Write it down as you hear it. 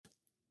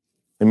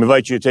Let me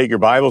invite you to take your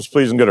Bibles,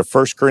 please, and go to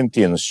 1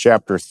 Corinthians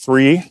chapter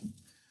 3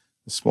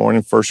 this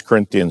morning. 1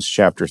 Corinthians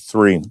chapter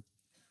 3.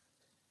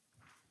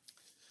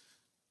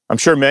 I'm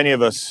sure many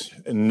of us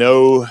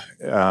know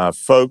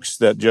folks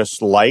that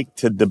just like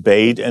to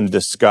debate and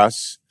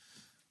discuss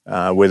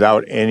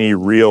without any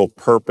real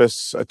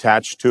purpose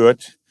attached to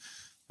it.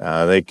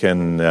 They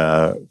can,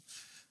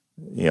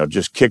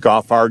 just kick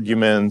off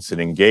arguments and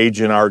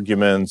engage in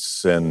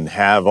arguments and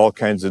have all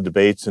kinds of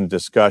debates and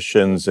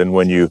discussions. And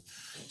when you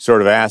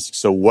sort of ask,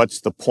 so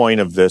what's the point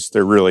of this?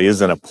 There really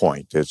isn't a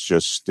point. It's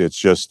just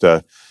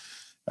a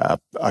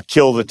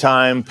kill the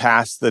time,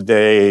 pass the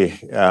day,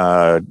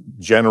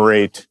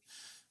 generate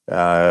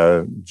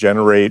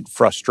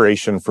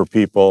frustration for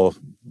people,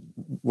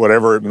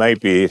 whatever it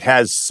might be. It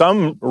has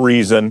some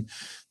reason,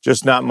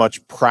 just not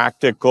much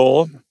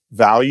practical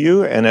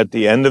value. And at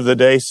the end of the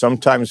day,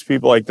 sometimes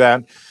people like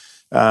that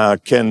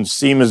can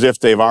seem as if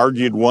they've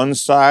argued one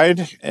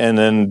side, and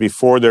then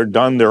before they're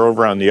done, they're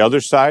over on the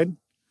other side.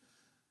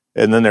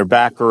 And then they're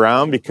back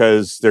around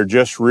because they're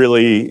just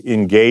really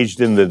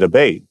engaged in the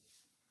debate.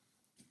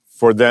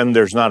 For them,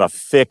 there's not a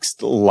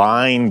fixed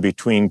line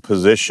between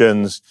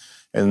positions,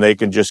 and they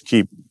can just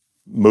keep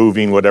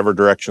moving whatever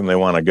direction they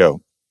want to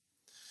go.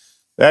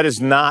 That is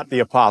not the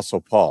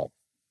Apostle Paul.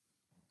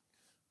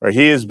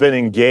 He has been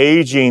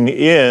engaging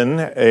in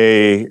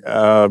an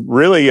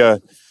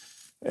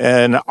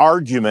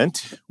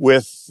argument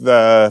with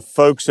the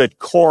folks at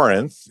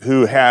Corinth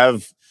who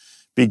have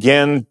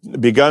begun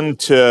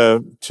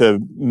to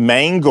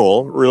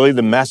mangle really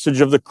the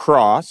message of the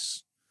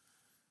cross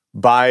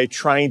by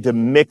trying to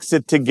mix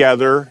it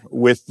together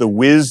with the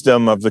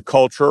wisdom of the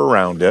culture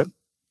around it.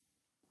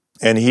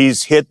 And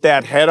he's hit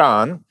that head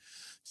on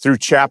through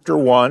chapter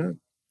 1,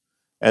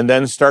 and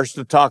then starts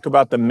to talk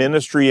about the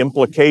ministry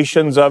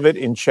implications of it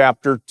in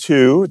chapter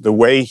 2. The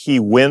way he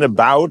went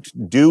about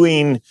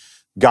doing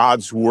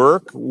God's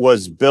work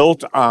was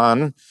built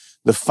on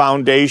the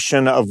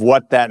foundation of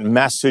what that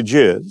message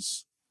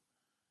is.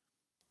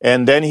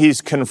 And then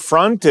he's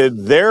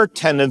confronted their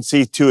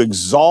tendency to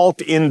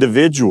exalt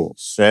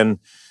individuals and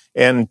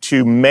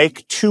to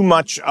make too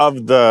much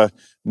of the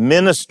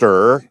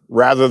minister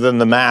rather than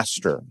the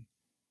master,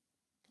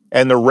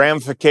 and the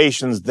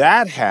ramifications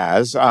that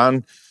has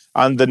on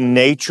the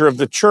nature of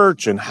the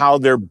church and how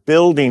they're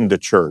building the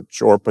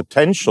church, or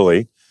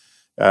potentially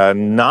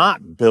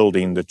not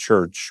building the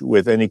church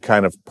with any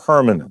kind of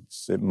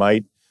permanence. It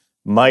might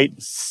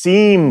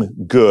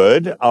seem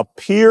good,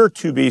 appear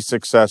to be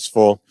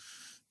successful,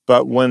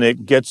 but when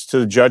it gets to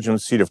the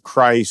judgment seat of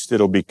Christ,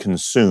 it'll be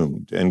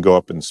consumed and go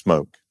up in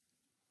smoke.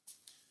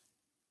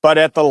 But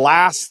at the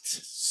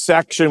last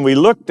section we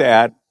looked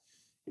at,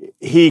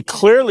 he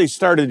clearly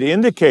started to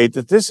indicate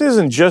that this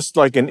isn't just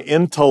like an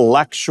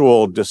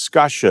intellectual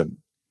discussion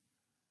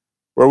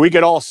where we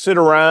could all sit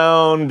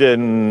around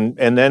and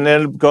then end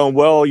up going,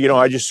 well,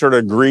 I just sort of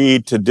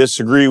agreed to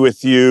disagree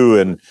with you,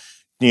 and,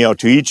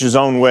 to each his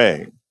own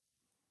way.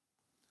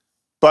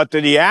 But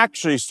that he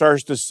actually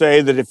starts to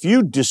say that if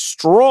you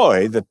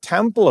destroy the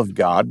temple of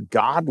God,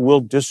 God will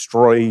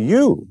destroy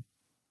you.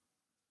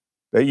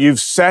 That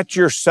you've set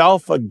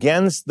yourself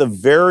against the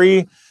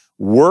very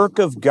work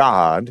of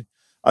God,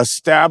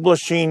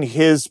 establishing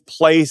his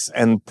place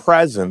and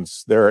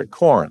presence there at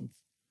Corinth.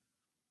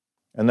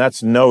 And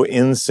that's no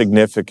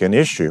insignificant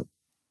issue.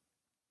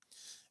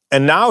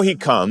 And now he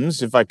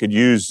comes, if I could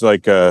use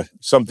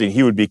something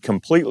he would be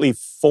completely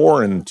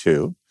foreign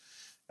to,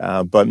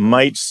 but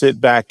might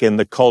sit back in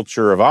the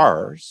culture of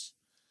ours.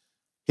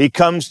 He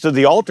comes to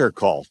the altar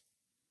call.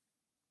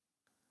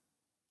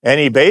 And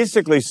he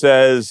basically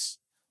says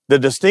the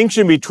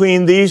distinction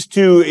between these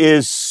two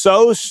is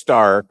so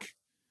stark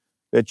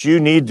that you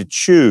need to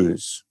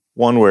choose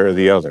one way or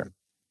the other.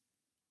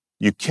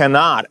 You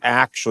cannot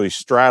actually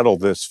straddle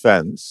this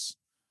fence.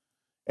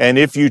 And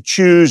if you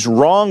choose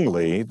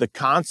wrongly, the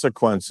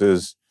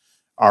consequences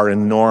are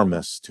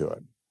enormous to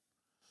it.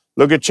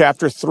 Look at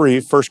chapter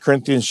 3, 1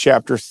 Corinthians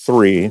chapter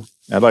 3.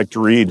 I'd like to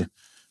read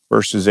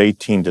verses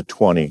 18 to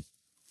 20.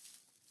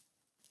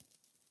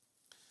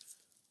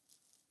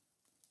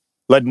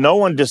 Let no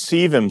one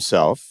deceive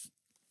himself.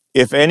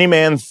 If any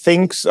man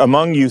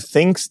among you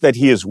thinks that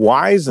he is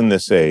wise in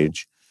this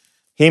age,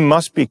 he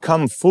must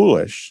become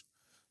foolish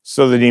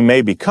so that he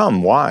may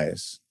become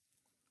wise.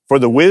 For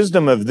the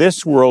wisdom of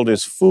this world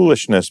is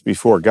foolishness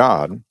before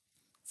God.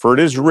 For it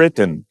is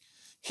written,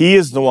 he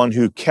is the one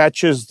who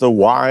catches the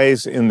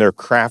wise in their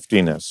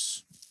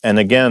craftiness. And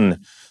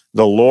again,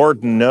 the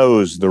Lord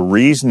knows the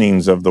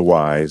reasonings of the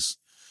wise,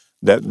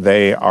 that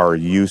they are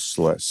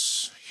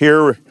useless.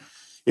 Here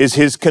is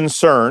his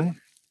concern,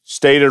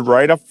 stated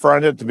right up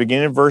front at the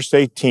beginning of verse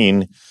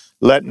 18,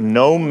 let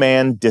no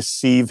man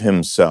deceive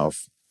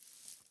himself.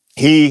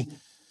 He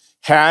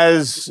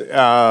has,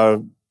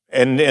 and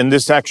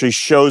this actually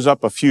shows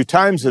up a few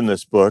times in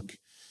this book,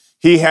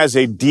 he has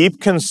a deep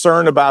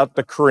concern about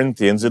the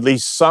Corinthians, at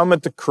least some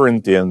at the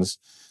Corinthians,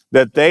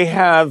 that they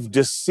have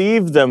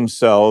deceived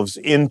themselves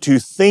into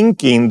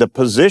thinking the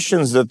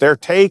positions that they're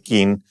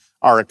taking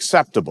are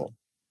acceptable,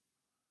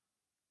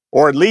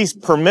 or at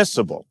least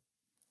permissible.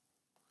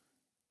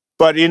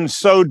 But in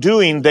so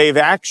doing, they've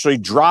actually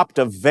dropped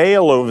a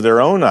veil over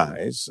their own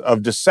eyes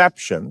of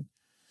deception,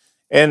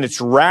 and it's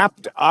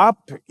wrapped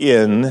up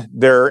in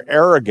their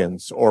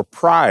arrogance or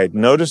pride.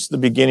 Notice the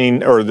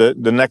beginning, or the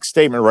next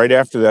statement right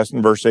after this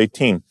in verse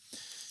 18.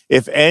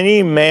 If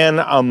any man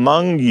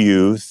among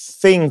you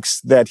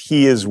thinks that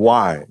he is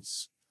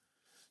wise.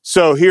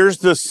 So here's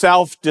the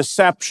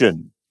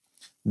self-deception.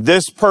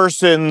 This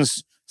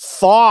person's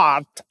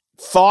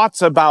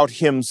thoughts about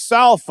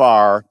himself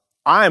are,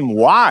 I'm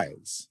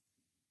wise.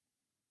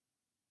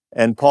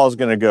 And Paul's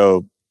going to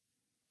go,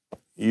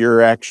 you're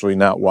actually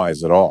not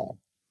wise at all.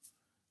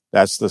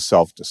 That's the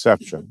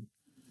self-deception.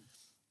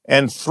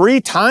 And 3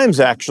 times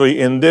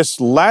actually in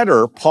this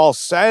letter, Paul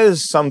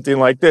says something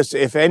like this.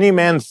 If any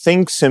man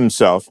thinks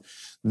himself,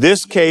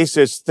 this case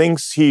is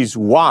thinks he's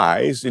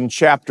wise. In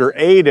chapter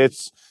 8,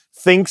 it's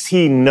thinks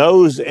he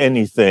knows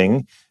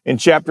anything. In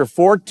chapter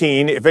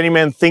 14, if any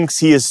man thinks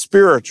he is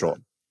spiritual.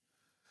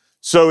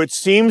 So it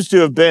seems to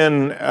have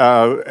been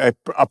a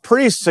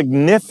pretty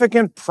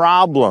significant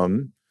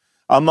problem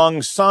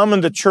among some in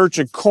the church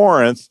at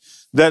Corinth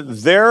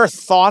that their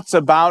thoughts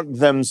about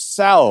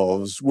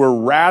themselves were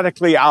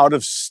radically out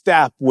of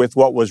step with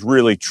what was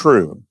really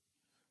true.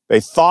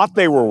 They thought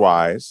they were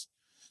wise.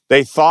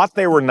 They thought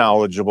they were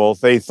knowledgeable.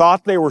 They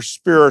thought they were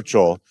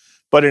spiritual.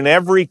 But in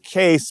every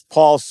case,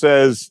 Paul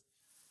says,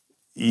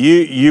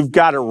 you've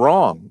got it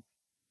wrong.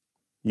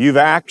 You've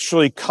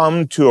actually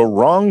come to a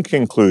wrong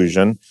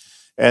conclusion,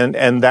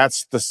 and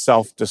that's the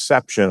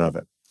self-deception of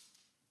it.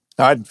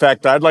 In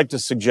fact, I'd like to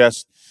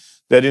suggest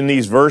that in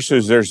these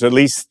verses, there's at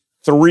least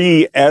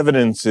 3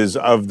 evidences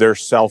of their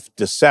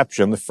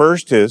self-deception. The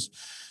first is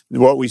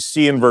what we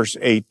see in verse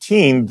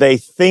 18. They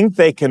think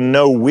they can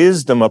know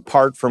wisdom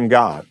apart from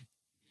God.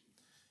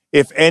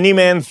 If any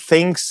man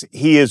thinks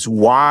he is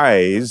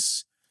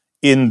wise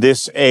in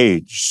this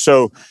age.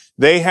 So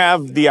they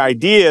have the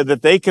idea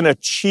that they can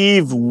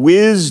achieve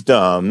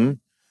wisdom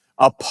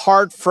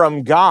apart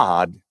from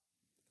God,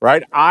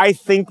 right? I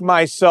think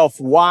myself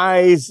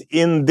wise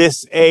in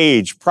this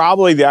age.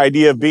 Probably the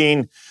idea of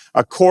being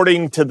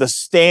according to the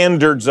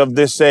standards of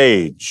this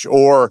age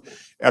or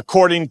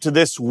according to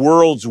this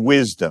world's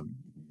wisdom.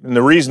 And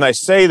the reason I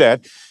say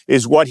that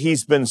is what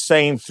he's been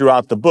saying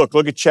throughout the book.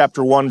 Look at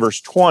chapter 1,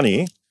 verse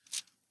 20.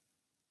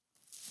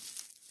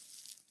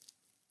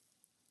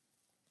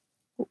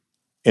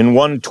 In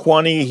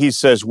 1:20, he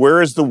says, where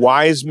is the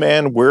wise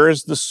man? Where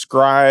is the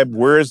scribe?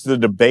 Where is the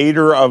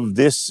debater of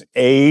this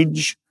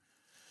age?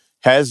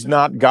 Has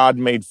not God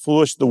made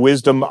foolish the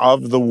wisdom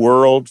of the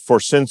world? For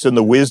since in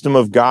the wisdom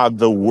of God,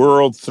 the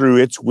world through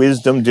its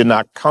wisdom did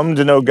not come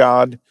to know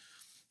God,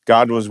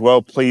 God was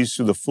well pleased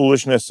through the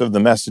foolishness of the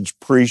message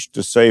preached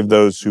to save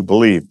those who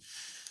believe.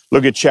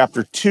 Look at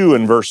chapter 2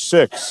 and verse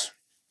 6.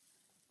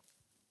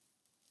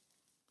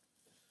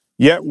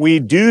 Yet we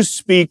do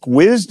speak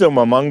wisdom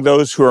among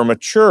those who are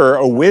mature,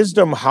 a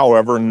wisdom,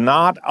 however,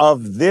 not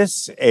of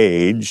this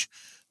age,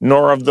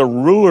 nor of the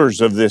rulers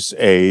of this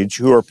age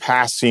who are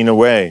passing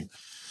away.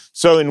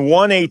 So in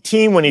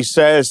 1:18, when he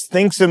says,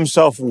 thinks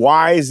himself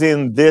wise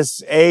in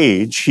this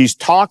age, he's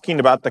talking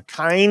about the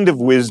kind of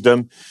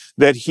wisdom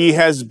that he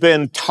has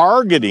been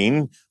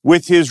targeting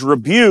with his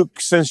rebuke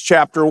since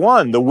chapter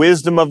 1. The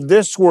wisdom of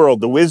this world,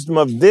 the wisdom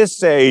of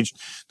this age,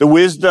 the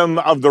wisdom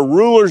of the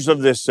rulers of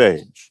this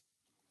age.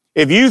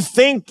 If you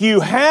think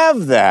you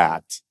have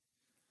that,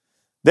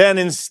 then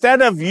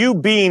instead of you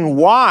being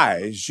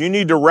wise, you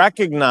need to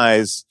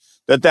recognize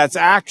that that's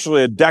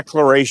actually a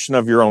declaration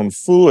of your own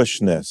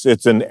foolishness.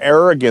 It's an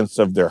arrogance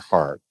of their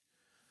heart.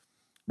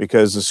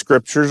 Because the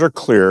scriptures are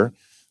clear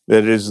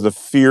that it is the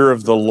fear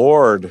of the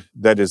Lord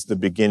that is the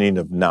beginning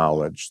of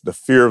knowledge. The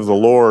fear of the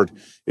Lord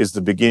is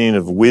the beginning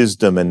of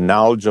wisdom, and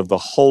knowledge of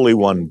the Holy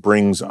One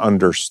brings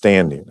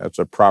understanding. That's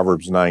what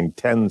Proverbs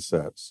 9:10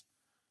 says.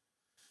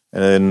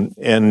 And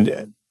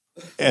a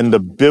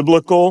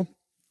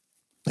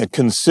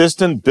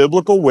consistent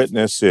biblical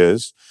witness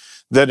is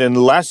that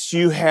unless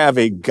you have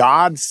a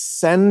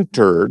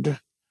God-centered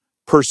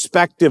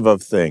perspective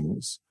of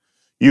things,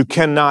 you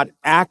cannot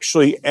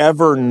actually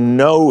ever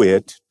know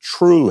it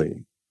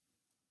truly.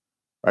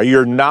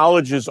 Your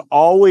knowledge is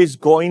always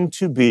going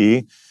to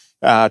be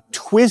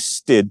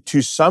twisted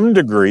to some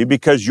degree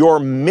because you're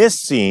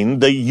missing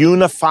the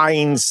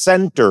unifying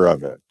center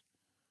of it.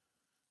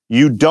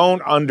 You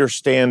don't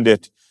understand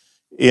it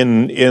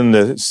in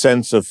the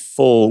sense of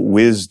full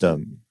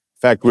wisdom. In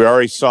fact, we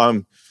already saw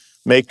him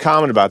make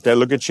comment about that.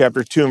 Look at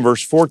chapter 2 and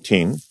verse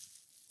 14,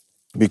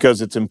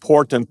 because it's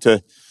important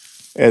to,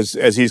 as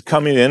he's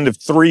coming to the end of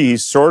 3,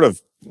 he's sort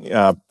of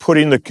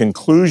putting the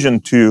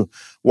conclusion to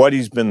what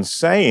he's been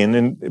saying.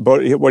 And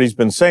what he's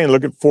been saying,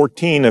 look at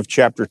 14 of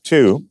chapter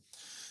 2.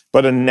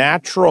 But a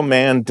natural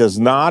man does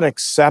not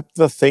accept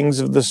the things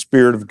of the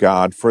Spirit of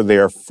God, for they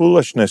are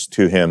foolishness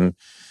to him,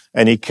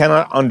 and he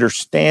cannot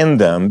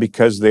understand them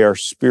because they are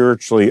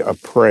spiritually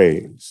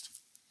appraised.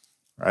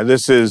 Right,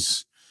 this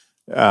is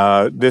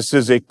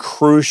a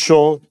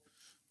crucial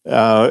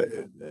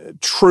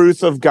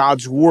truth of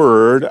God's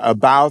word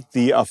about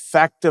the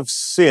effect of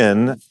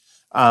sin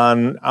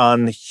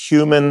on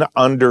human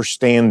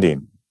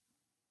understanding.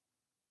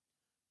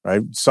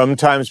 Right?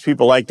 Sometimes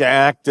people like to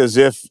act as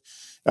if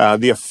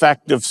the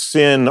effect of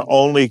sin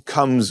only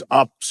comes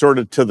up sort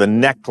of to the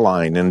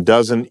neckline and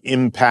doesn't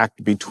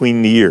impact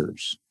between the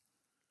ears.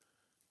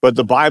 But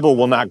the Bible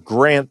will not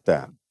grant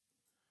that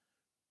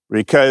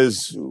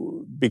because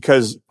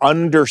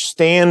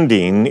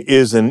understanding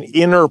is an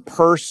inner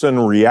person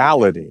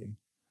reality,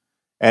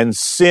 and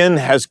sin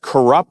has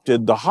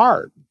corrupted the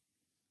heart.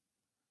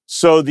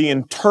 So the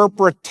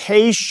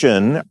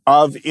interpretation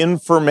of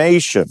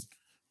information,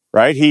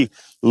 right? He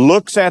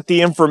looks at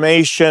the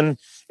information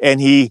and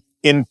he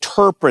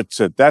interprets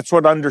it. That's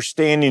what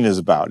understanding is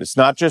about. It's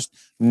not just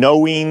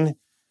knowing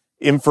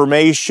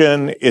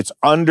information, it's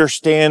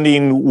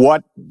understanding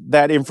what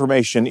that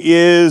information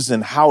is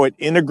and how it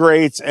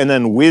integrates, and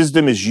then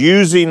wisdom is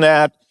using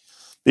that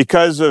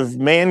because of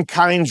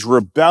mankind's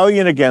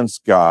rebellion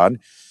against God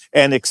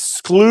and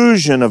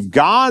exclusion of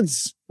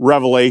God's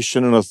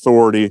revelation and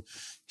authority.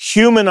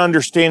 Human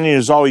understanding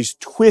is always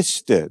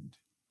twisted.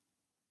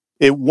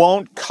 It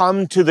won't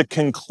come to the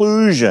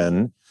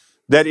conclusion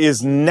that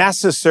is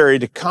necessary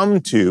to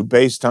come to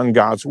based on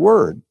God's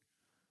word.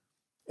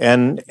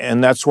 And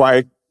that's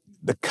why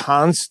the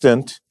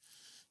constant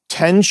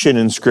tension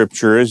in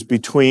Scripture is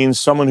between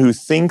someone who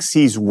thinks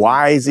he's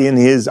wise in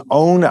his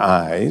own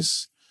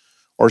eyes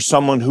or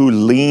someone who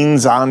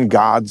leans on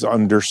God's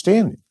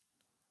understanding,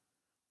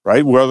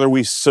 right? Whether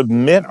we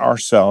submit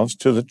ourselves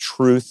to the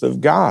truth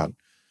of God.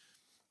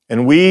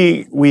 And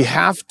we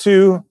have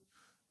to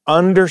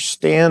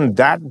understand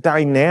that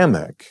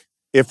dynamic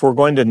if we're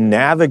going to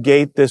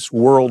navigate this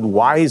world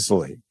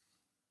wisely,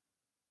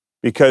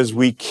 because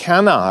we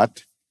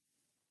cannot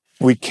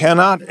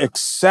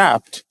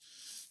accept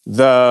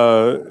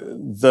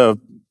the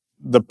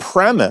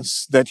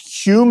premise that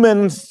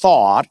human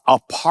thought,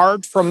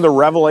 apart from the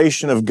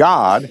revelation of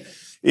God,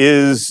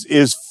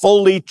 is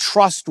fully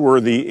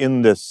trustworthy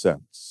in this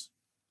sense.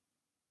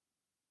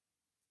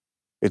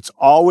 It's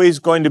always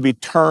going to be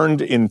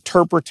turned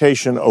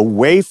interpretation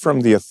away from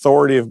the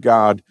authority of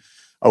God,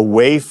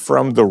 away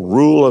from the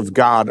rule of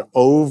God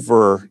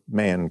over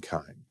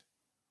mankind.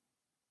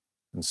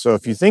 And so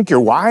if you think you're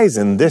wise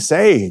in this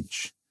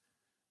age,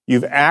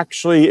 you've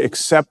actually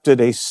accepted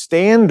a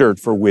standard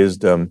for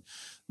wisdom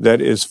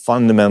that is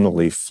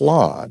fundamentally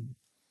flawed.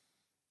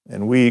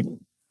 And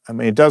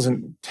it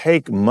doesn't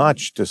take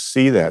much to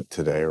see that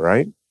today,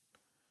 right?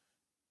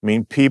 I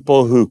mean,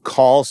 people who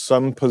call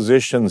some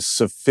positions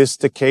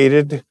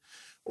sophisticated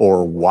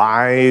or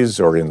wise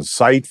or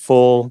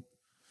insightful,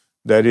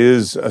 that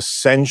is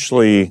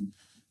essentially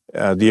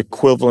the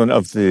equivalent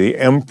of the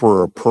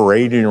emperor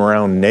parading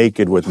around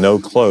naked with no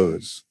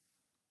clothes.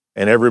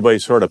 And everybody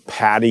sort of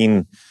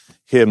patting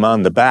him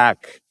on the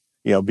back,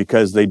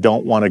 because they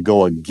don't want to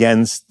go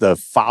against the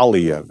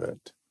folly of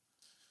it.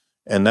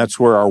 And that's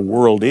where our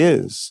world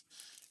is.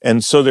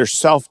 And so their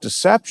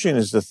self-deception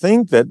is to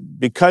think that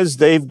because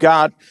they've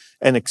got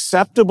an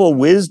acceptable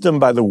wisdom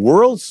by the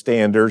world's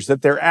standards,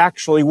 that they're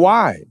actually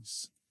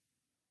wise.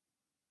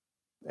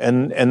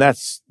 And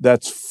that's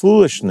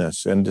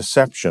foolishness and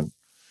deception.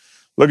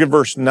 Look at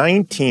verse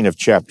 19 of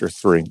chapter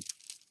 3.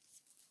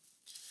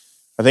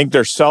 I think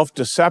their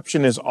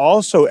self-deception is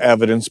also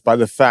evidenced by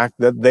the fact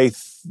that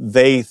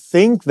they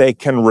think they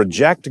can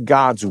reject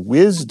God's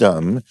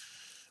wisdom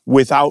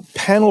without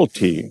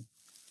penalty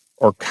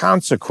or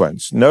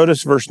consequence.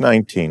 Notice verse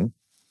 19.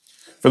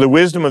 For the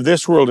wisdom of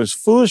this world is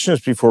foolishness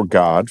before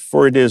God,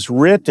 for it is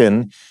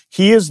written,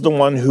 He is the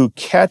one who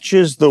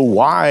catches the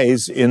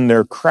wise in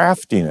their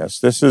craftiness.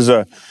 This is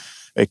a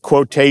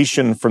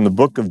quotation from the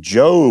book of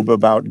Job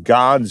about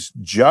God's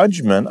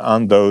judgment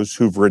on those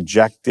who've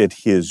rejected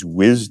his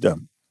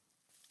wisdom.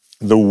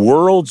 The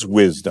world's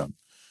wisdom.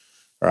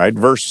 All right,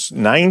 verse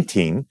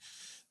 19,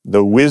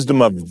 the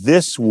wisdom of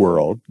this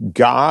world,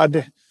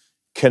 God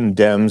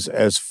condemns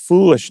as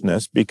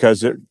foolishness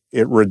because it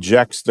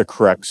rejects the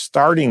correct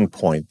starting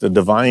point, the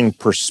divine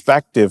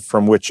perspective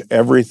from which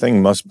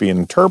everything must be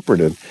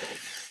interpreted.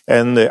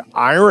 And the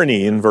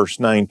irony in verse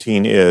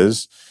 19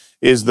 is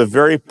the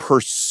very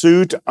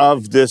pursuit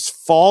of this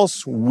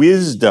false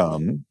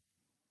wisdom,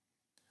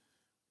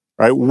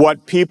 right?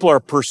 What people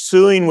are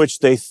pursuing, which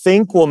they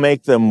think will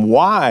make them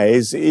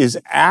wise, is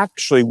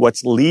actually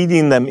what's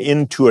leading them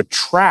into a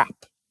trap.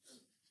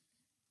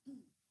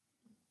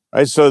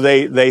 Right? So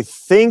they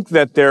think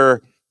that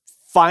they're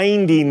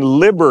finding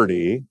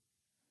liberty,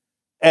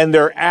 and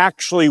they're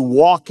actually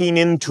walking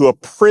into a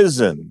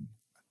prison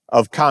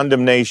of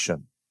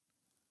condemnation.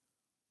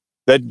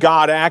 That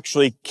God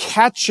actually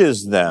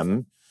catches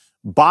them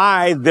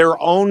by their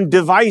own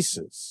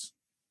devices.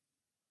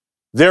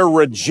 Their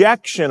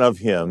rejection of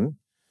him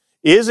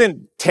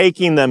isn't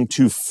taking them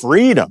to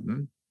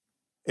freedom.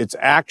 It's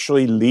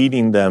actually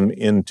leading them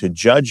into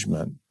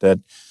judgment, that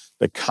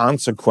the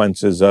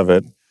consequences of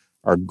it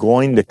are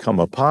going to come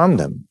upon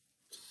them.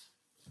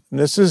 And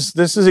this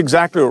is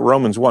exactly what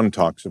Romans 1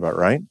 talks about,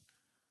 right?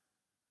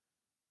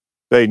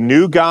 They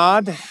knew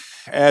God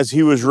as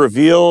he was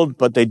revealed,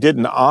 but they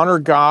didn't honor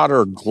God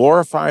or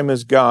glorify him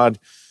as God.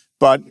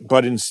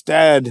 but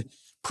instead,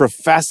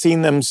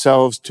 professing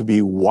themselves to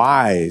be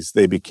wise,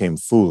 they became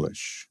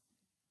foolish.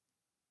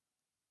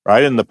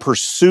 Right? In the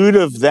pursuit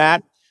of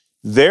that,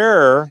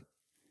 their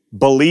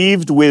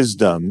believed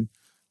wisdom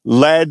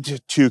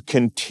led to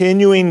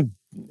continuing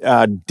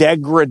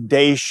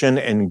degradation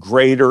and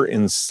greater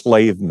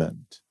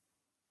enslavement.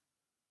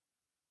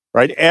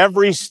 Right?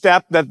 Every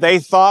step that they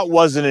thought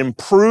was an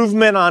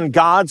improvement on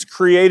God's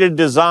created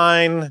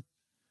design,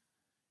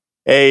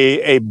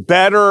 a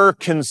better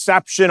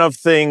conception of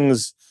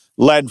things,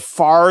 led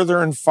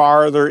farther and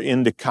farther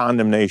into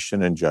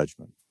condemnation and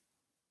judgment.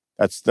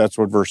 That's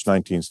what verse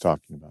 19 is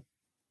talking about.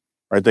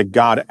 Right? That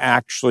God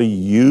actually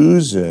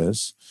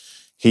uses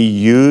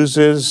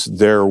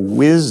their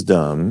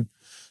wisdom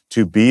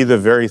to be the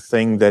very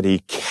thing that he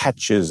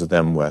catches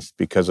them with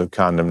because of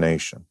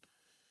condemnation.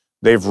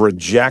 They've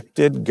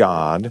rejected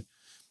God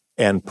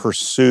and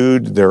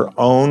pursued their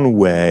own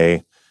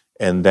way,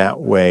 and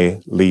that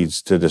way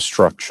leads to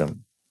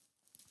destruction.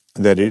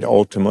 That it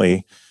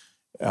ultimately,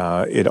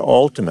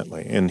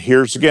 and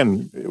here's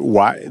again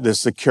why this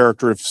is a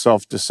character of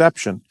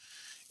self-deception.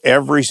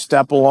 Every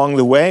step along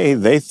the way,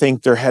 they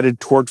think they're headed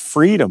toward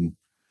freedom.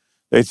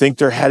 They think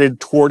they're headed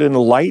toward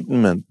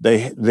enlightenment.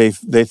 They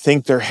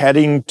think they're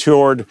heading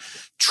toward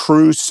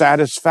true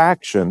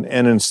satisfaction.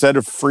 And instead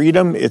of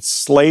freedom, it's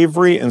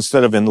slavery.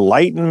 Instead of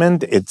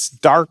enlightenment, it's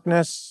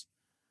darkness.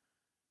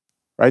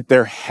 Right?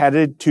 They're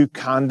headed to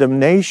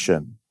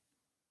condemnation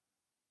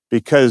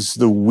because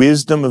the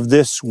wisdom of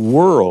this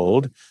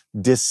world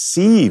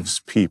deceives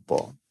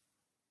people.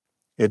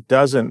 It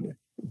doesn't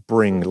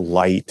bring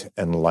light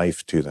and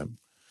life to them.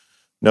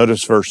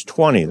 Notice verse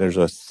 20. There's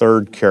a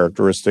third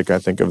characteristic, I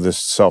think, of this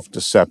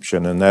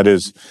self-deception, and that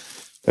is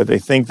that they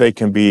think they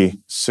can be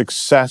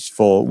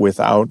successful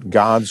without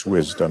God's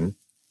wisdom.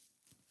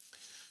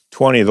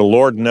 20, the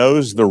Lord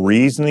knows the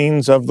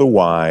reasonings of the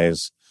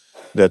wise,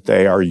 that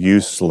they are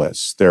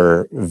useless,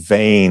 they're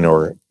vain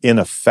or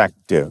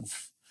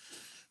ineffective,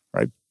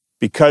 right?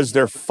 Because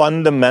they're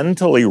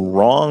fundamentally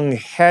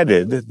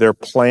wrong-headed, their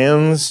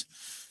plans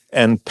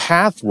and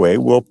pathway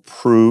will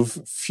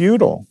prove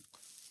futile.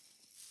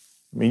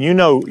 I mean, you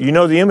know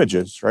the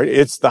images, right?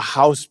 It's the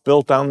house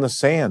built on the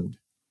sand.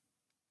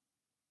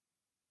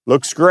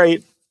 Looks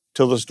great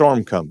till the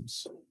storm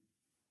comes,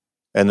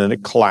 and then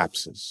it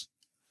collapses.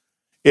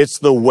 It's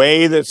the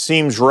way that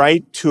seems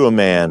right to a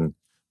man,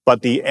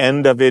 but the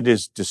end of it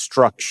is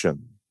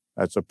destruction.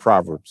 That's what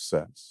Proverbs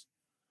says.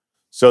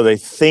 So they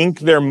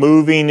think they're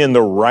moving in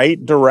the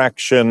right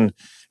direction,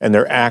 and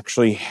they're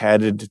actually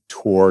headed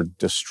toward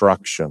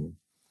destruction.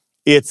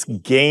 It's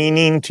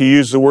gaining, to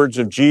use the words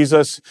of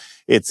Jesus,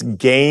 it's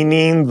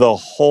gaining the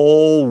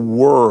whole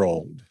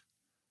world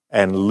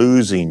and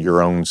losing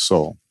your own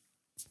soul.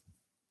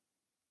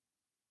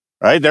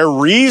 Right? Their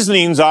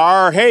reasonings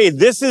are, hey,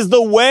 this is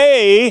the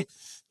way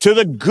to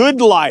the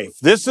good life.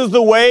 This is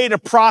the way to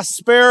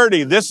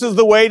prosperity. This is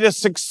the way to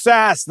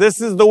success. This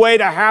is the way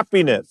to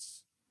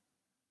happiness.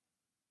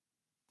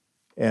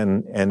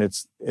 And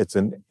it's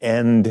an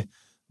end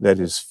that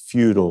is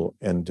futile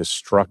and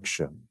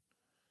destruction.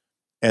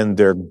 And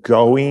they're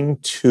going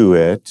to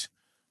it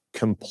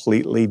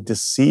completely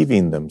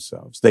deceiving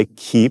themselves. They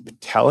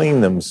keep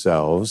telling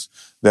themselves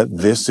that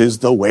this is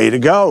the way to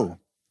go.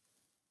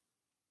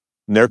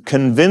 And they're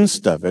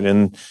convinced of it.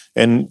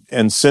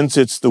 And since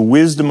it's the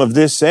wisdom of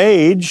this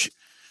age,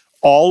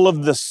 all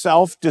of the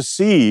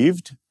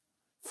self-deceived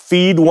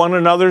feed one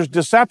another's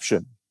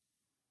deception.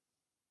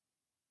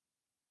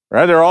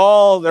 Right? They're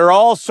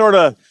all sort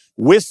of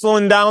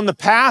whistling down the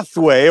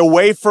pathway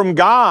away from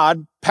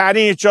God,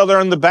 patting each other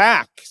on the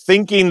back,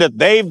 thinking that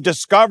they've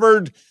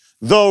discovered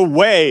the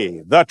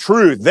way, the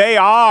truth. They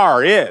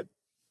are it.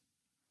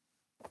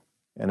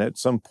 And at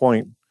some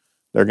point,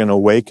 they're going to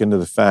awaken to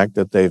the fact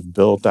that they've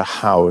built a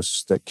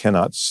house that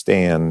cannot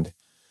stand.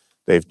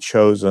 They've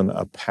chosen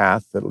a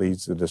path that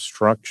leads to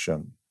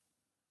destruction.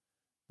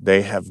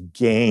 They have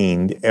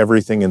gained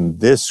everything in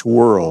this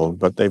world,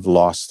 but they've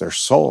lost their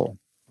soul.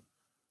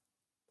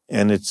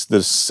 And it's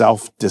the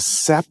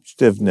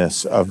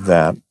self-deceptiveness of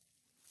that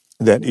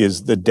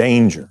is the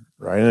danger,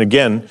 right? And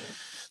again,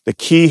 the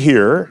key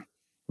here,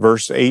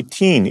 verse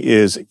 18,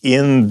 is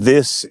in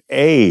this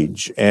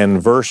age,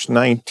 and verse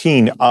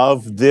 19,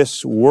 of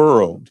this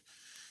world.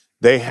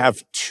 They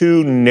have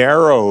too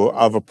narrow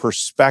of a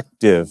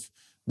perspective.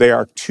 They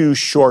are too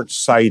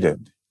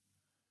short-sighted,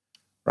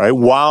 right?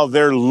 While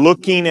they're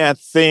looking at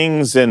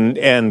things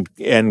and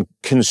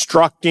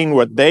constructing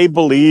what they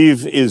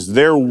believe is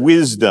their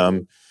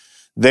wisdom,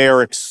 they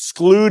are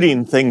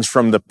excluding things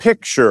from the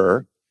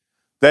picture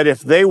that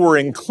if they were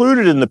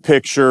included in the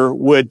picture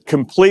would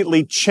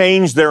completely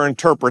change their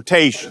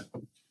interpretation.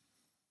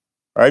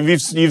 Right?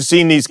 You've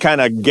seen these kind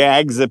of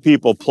gags that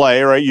people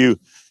play, right?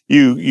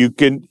 You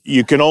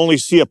can only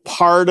see a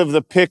part of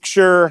the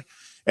picture,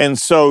 and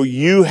so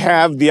you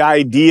have the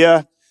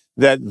idea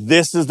that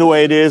this is the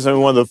way it is. I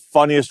mean, one of the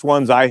funniest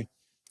ones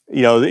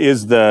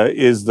is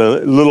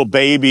the little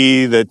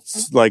baby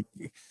that's like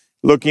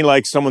looking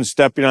like someone's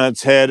stepping on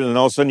its head, and then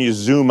all of a sudden you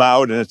zoom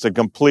out and it's a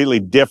completely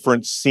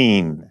different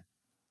scene.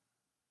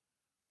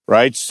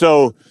 right?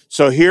 So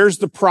here's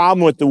the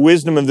problem with the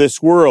wisdom of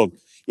this world.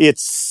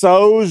 It's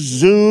so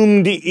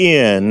zoomed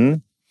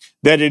in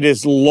that it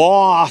has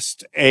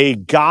lost a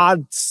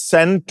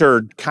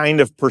God-centered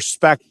kind of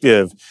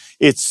perspective.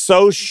 It's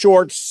so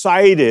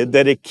short-sighted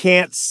that it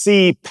can't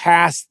see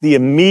past the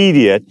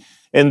immediate,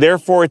 and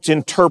therefore its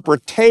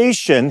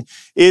interpretation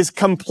is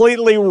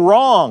completely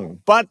wrong,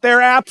 but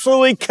they're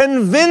absolutely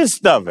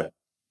convinced of it.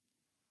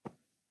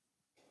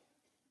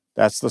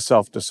 That's the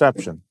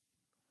self-deception.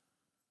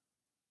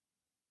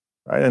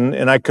 Right?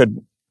 And I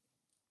could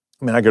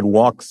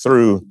walk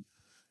through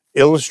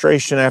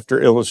illustration after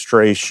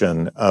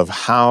illustration of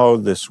how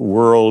this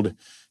world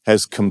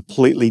has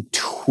completely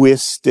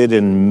twisted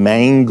and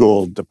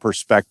mangled the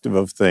perspective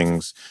of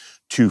things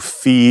to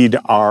feed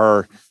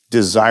our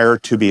desire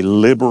to be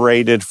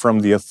liberated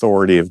from the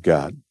authority of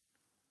God.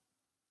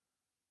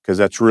 Because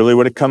that's really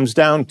what it comes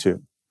down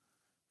to.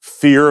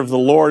 Fear of the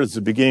Lord is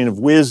the beginning of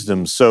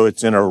wisdom. So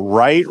it's in a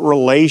right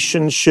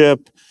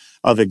relationship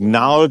of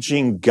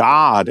acknowledging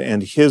God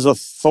and His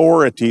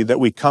authority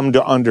that we come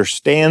to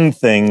understand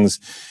things.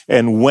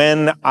 And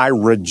when I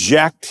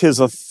reject His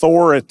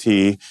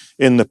authority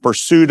in the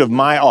pursuit of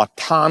my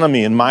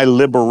autonomy and my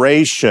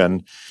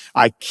liberation,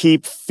 I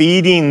keep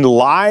feeding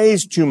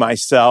lies to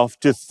myself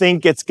to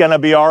think it's going to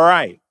be all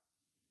right.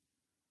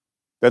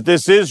 That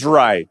this is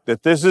right,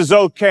 that this is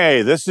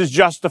okay, this is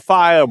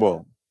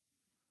justifiable.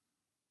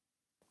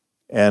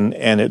 And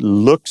it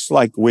looks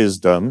like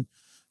wisdom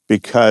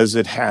because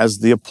it has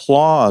the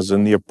applause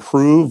and the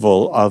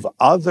approval of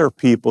other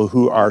people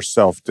who are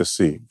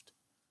self-deceived.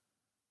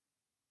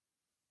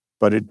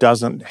 But it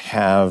doesn't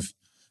have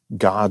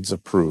God's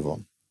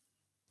approval.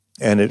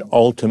 And it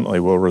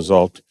ultimately will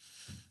result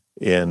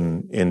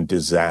in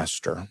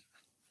disaster.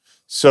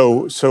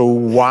 So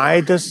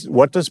what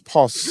does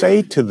Paul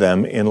say to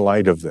them in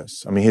light of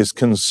this? I mean, he's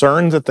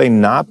concerned that they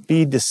not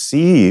be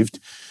deceived.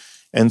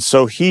 And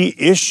so he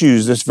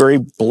issues this very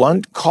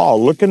blunt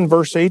call. Look in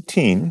verse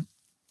 18.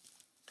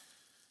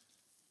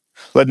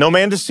 Let no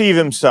man deceive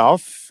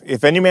himself.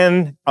 If any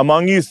man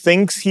among you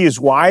thinks he is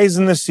wise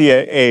in this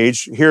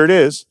age, here it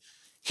is,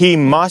 he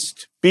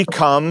must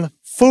become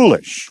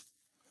foolish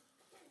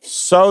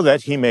so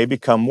that he may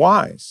become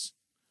wise.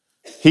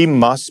 He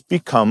must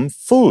become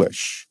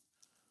foolish.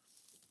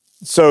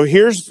 So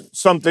here's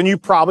something you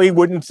probably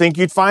wouldn't think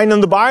you'd find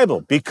in the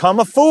Bible. Become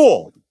a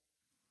fool.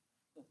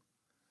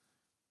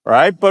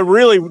 Right? But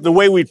really, the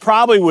way we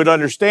probably would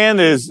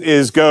understand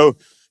is go,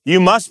 you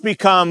must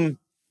become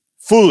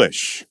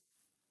foolish.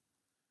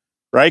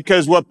 Right?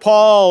 Because what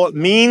Paul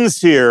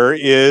means here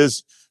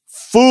is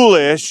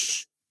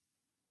foolish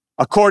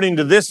according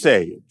to this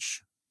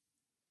age.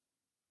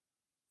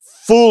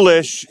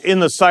 Foolish in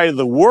the sight of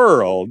the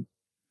world,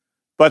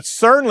 but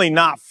certainly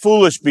not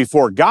foolish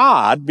before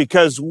God,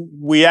 because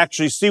we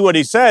actually see what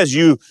he says.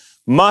 You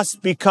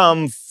must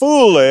become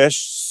foolish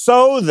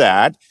so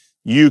that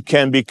you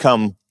can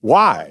become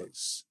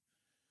wise.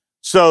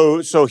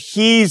 So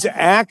he's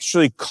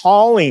actually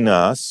calling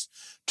us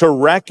to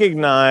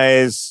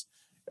recognize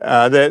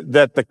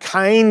that the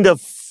kind of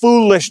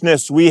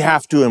foolishness we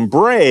have to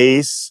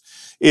embrace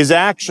is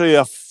actually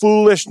a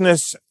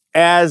foolishness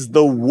as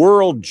the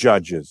world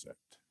judges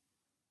it,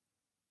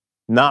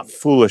 not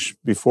foolish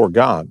before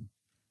God.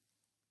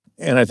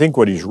 And I think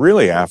what he's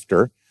really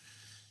after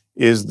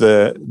is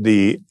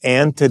the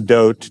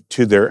antidote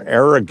to their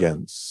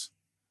arrogance.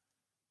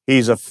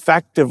 He's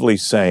effectively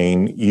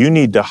saying, you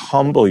need to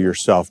humble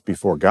yourself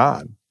before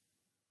God.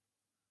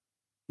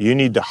 You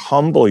need to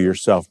humble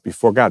yourself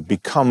before God.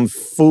 Become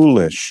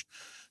foolish.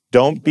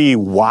 Don't be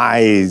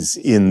wise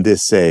in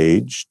this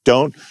age.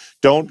 Don't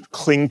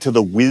cling to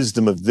the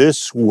wisdom of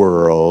this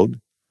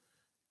world.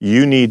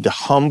 You need to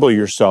humble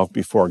yourself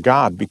before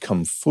God.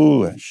 Become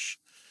foolish.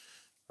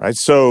 Right?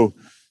 So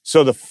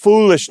the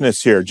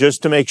foolishness here,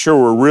 just to make sure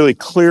we're really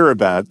clear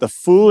about it, the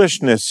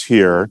foolishness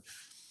here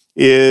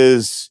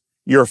is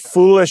you're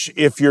foolish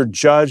if you're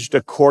judged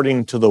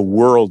according to the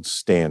world's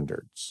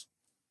standards.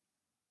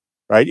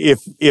 Right?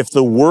 If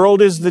the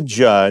world is the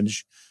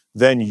judge,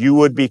 then you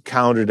would be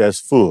counted as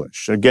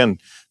foolish. Again,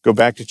 go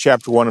back to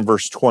chapter 1 and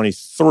verse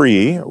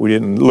 23. We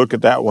didn't look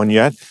at that one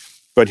yet,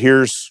 but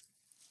here's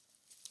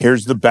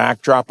the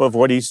backdrop of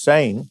what he's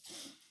saying.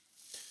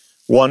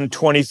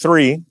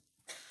 1:23,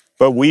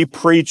 but we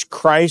preach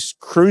Christ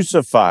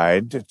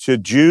crucified, to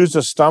Jews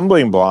a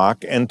stumbling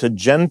block, and to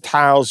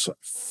Gentiles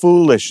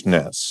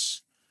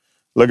foolishness.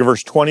 Look at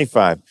verse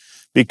 25.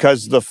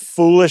 Because the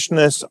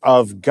foolishness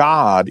of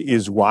God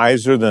is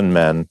wiser than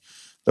men,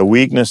 the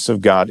weakness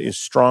of God is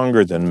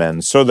stronger than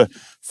men. So the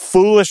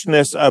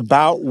foolishness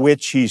about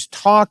which he's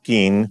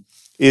talking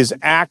is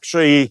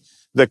actually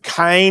the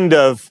kind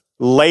of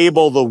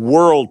label the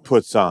world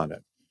puts on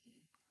it.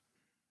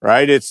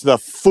 Right? It's the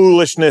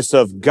foolishness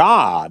of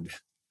God.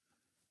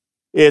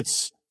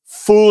 It's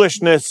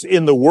foolishness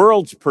in the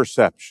world's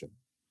perception.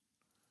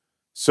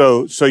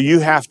 So you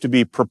have to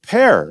be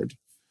prepared.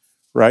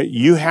 Right?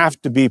 You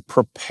have to be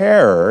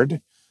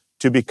prepared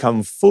to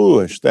become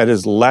foolish. That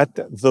is, let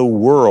the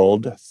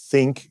world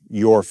think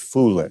you're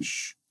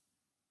foolish.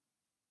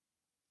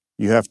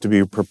 You have to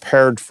be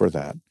prepared for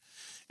that.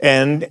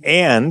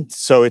 And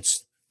so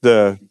it's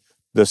the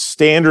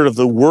standard of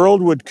the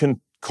world would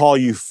call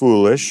you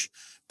foolish,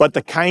 but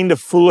the kind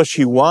of foolish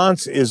he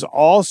wants is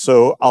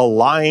also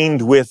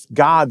aligned with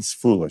God's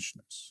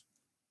foolishness.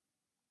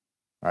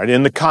 All right,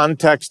 in the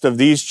context of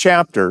these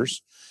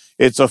chapters,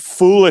 it's a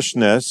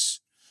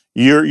foolishness.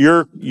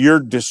 You're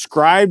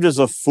described as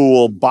a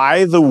fool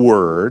by the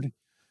word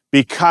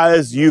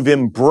because you've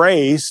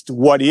embraced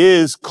what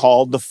is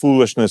called the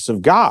foolishness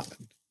of God.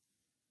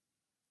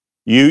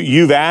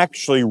 You've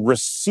actually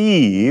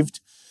received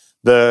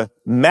the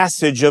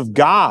message of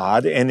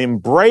God and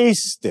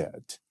embraced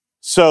it.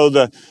 So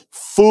the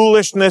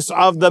foolishness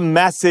of the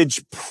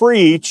message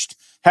preached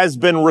has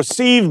been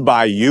received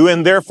by you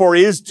and therefore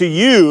is to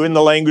you, in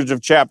the language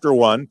of chapter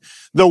 1,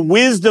 the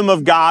wisdom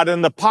of God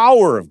and the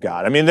power of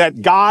God. I mean,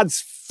 that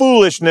God's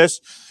foolishness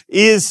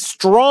is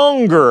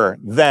stronger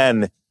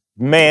than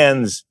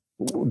man's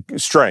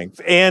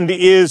strength and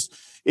is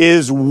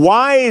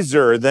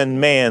wiser than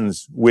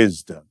man's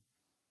wisdom.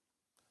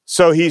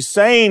 So he's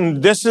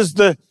saying, this is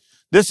the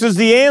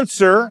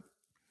answer.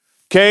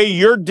 Okay,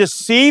 you're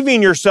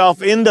deceiving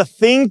yourself into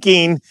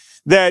thinking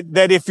that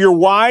if you're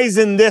wise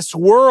in this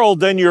world,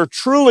 then you're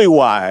truly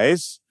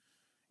wise.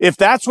 If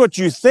that's what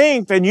you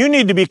think, then you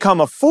need to become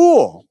a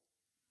fool.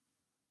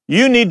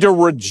 You need to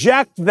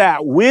reject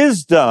that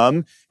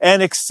wisdom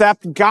and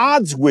accept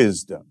God's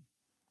wisdom,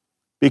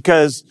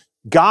 because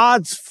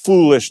God's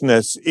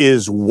foolishness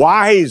is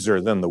wiser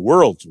than the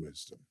world's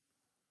wisdom.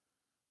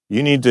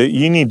 You need to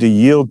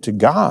yield to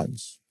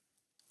God's.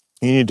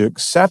 You need to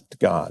accept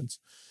God's.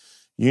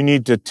 You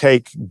need to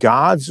take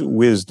God's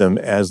wisdom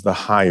as the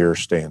higher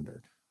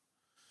standard.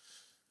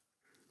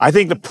 I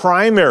think the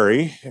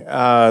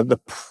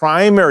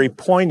primary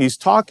point he's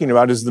talking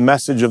about is the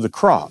message of the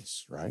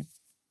cross, right?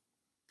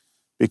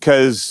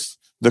 Because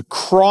the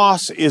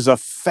cross is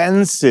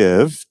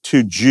offensive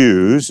to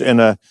Jews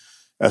and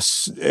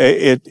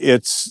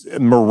it's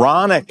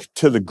moronic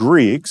to the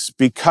Greeks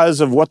because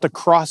of what the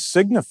cross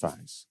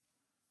signifies.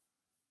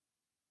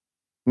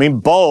 I mean,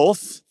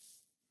 both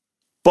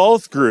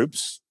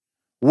groups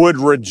would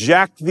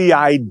reject the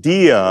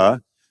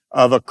idea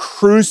of a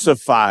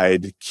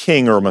crucified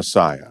king or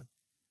Messiah,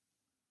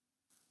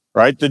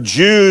 right? The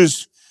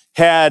Jews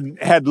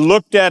had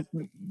looked at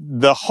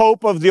the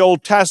hope of the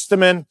Old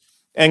Testament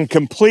and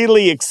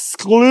completely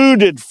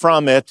excluded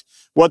from it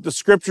what the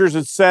scriptures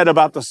had said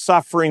about the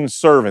suffering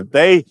servant.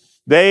 They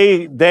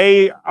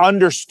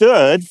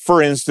understood,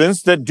 for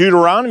instance, that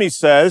Deuteronomy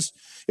says,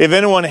 if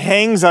anyone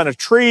hangs on a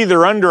tree,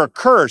 they're under a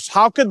curse.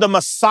 How could the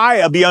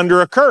Messiah be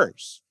under a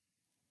curse?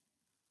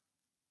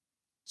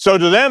 So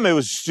to them, it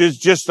was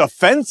just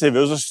offensive. It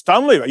was a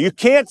stumbling block. You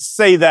can't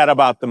say that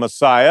about the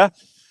Messiah.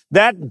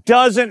 That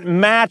doesn't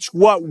match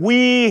what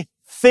we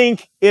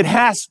think it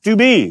has to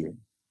be.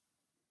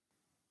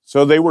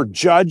 So they were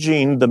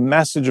judging the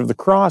message of the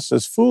cross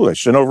as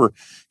foolish. And over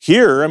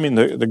here, I mean,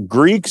 the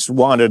Greeks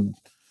wanted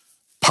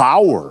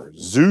power,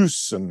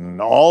 Zeus and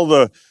all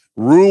the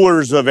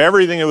rulers of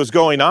everything that was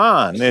going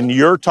on. And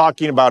you're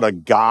talking about a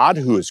God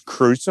who is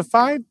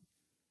crucified?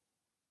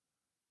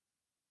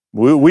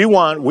 We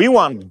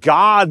want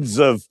gods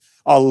of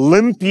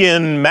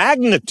Olympian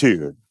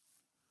magnitude.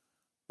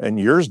 And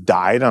yours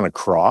died on a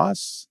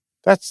cross?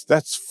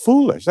 That's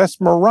foolish.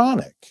 That's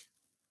moronic.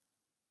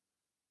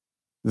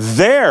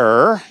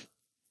 Their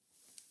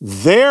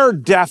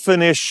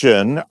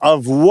definition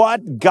of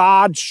what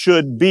God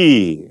should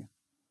be,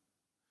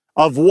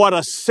 of what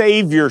a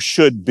Savior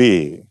should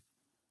be,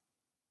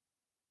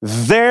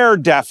 their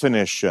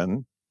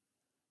definition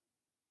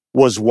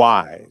was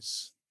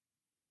wise.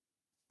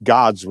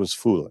 God's was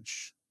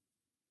foolish.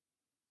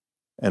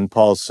 And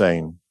Paul's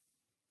saying,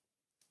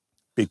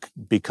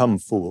 become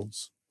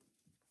fools,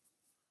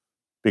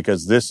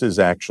 because this is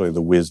actually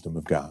the wisdom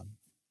of God.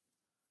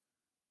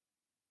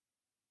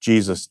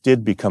 Jesus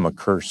did become a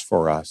curse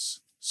for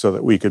us so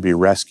that we could be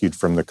rescued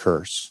from the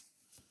curse.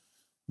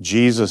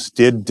 Jesus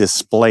did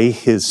display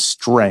his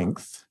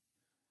strength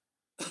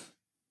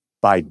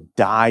by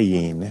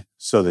dying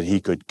so that he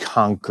could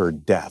conquer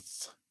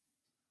death.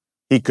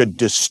 He could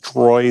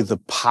destroy the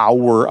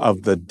power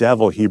of the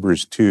devil,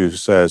 Hebrews 2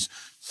 says,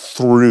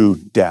 through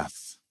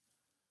death.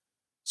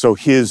 So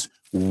his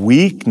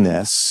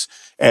weakness,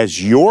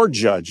 as you're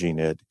judging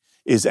it,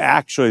 is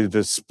actually a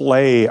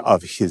display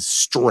of his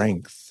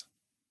strength.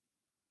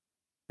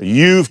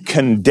 You've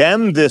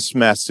condemned this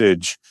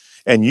message,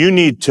 and you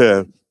need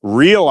to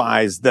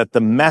realize that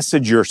the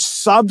message you're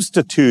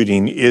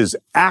substituting is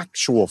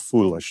actual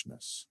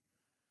foolishness.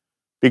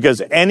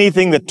 Because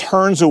anything that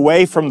turns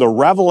away from the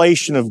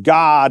revelation of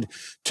God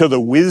to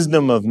the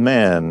wisdom of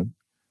men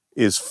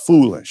is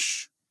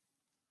foolish.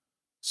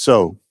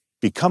 So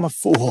become a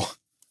fool.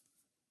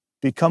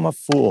 Become a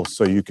fool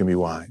so you can be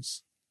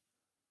wise.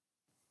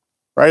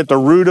 Right? At the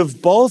root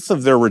of both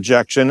of their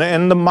rejection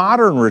and the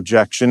modern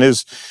rejection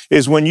is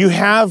when you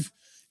have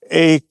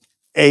a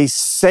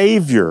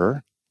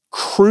Savior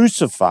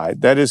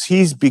crucified, that is,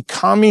 he's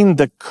becoming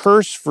the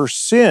curse for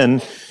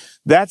sin,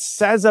 that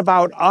says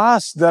about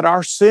us that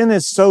our sin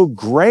is so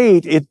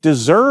great, it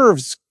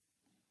deserves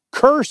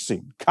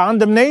cursing,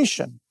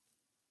 condemnation.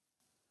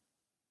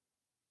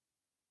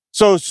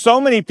 So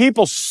many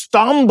people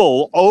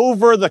stumble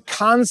over the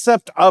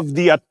concept of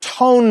the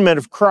atonement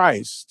of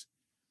Christ,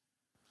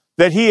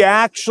 that he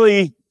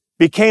actually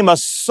became a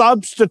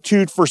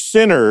substitute for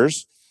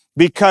sinners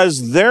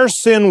because their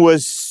sin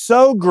was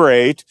so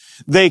great,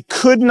 they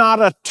could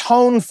not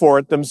atone for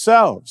it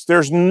themselves.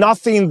 There's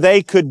nothing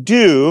they could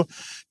do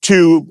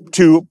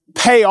to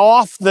pay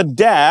off the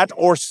debt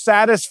or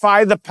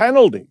satisfy the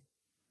penalty.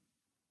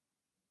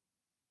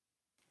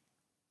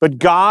 But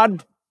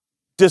God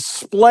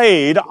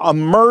displayed a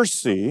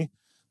mercy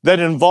that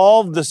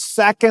involved the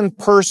second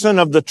person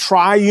of the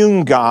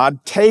triune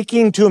God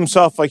taking to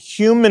himself a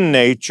human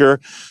nature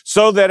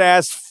so that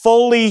as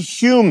fully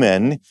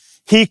human,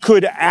 he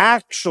could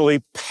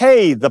actually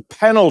pay the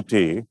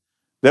penalty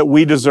that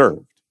we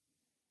deserved.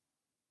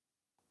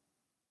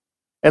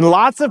 And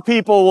lots of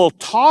people will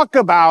talk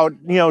about,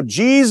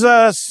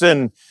 Jesus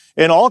and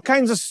all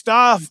kinds of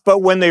stuff, but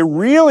when they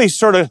really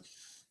sort of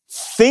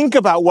think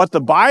about what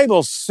the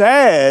Bible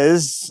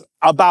says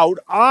about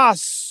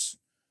us,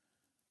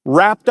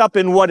 wrapped up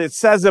in what it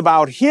says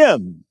about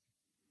him,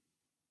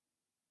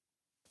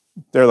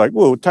 they're like,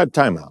 whoa,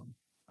 time out.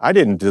 I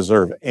didn't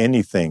deserve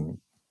anything.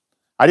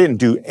 I didn't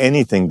do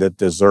anything that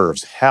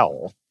deserves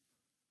hell.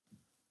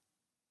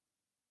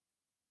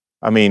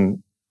 I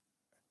mean,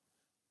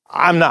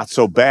 I'm not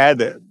so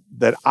bad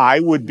that I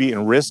would be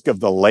in risk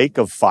of the lake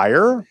of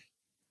fire.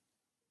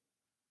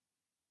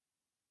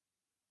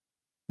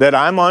 That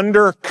I'm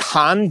under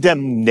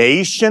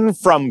condemnation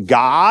from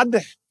God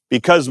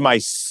because my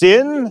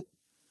sin?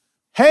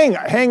 Hang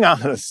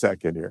on a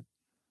second here.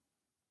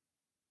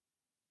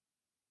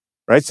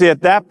 Right? See,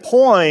 at that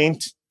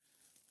point,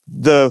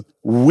 the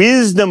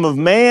wisdom of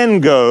man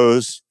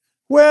goes,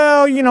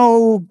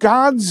 well,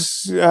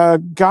 God's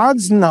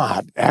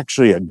not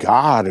actually a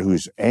God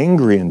who's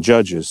angry and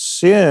judges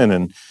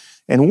sin,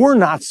 and we're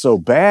not so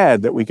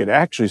bad that we could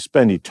actually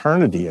spend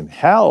eternity in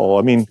hell.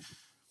 I mean,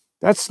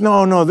 wait.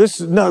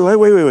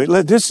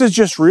 This is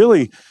just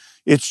really,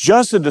 it's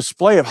just a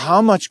display of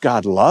how much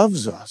God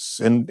loves us.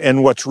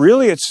 And what's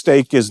really at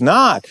stake is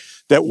not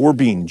that we're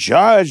being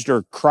judged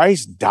or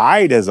Christ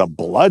died as a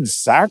blood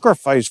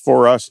sacrifice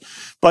for us,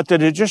 but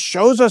that it just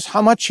shows us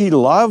how much he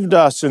loved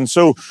us. And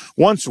so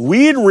once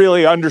we'd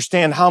really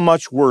understand how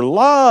much we're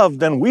loved,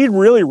 then we'd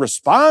really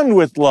respond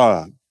with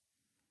love.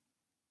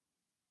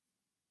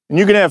 And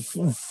you can have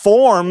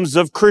forms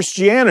of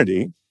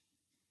Christianity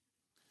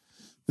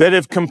that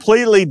have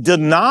completely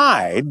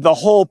denied the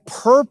whole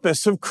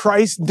purpose of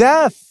Christ's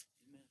death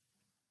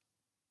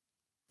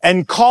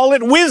and call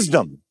it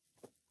wisdom.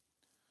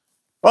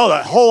 Well,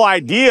 the whole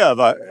idea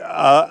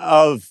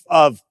of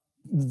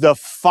the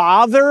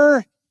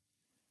Father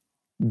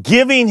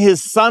giving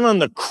his Son on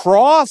the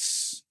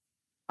cross.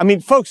 I mean,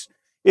 folks,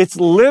 it's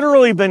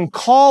literally been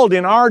called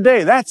in our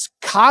day. That's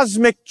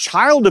cosmic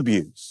child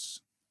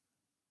abuse.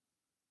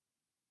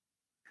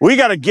 We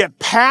got to get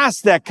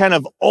past that kind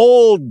of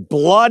old,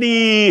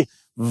 bloody,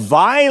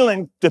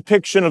 violent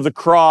depiction of the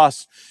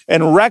cross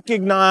and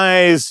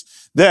recognize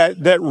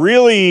that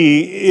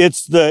really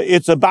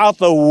it's about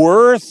the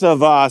worth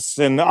of us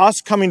and us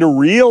coming to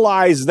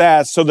realize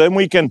that so then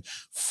we can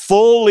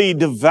fully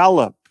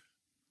develop.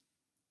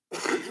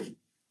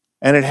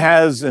 And it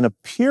has an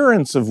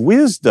appearance of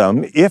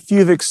wisdom if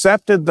you've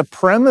accepted the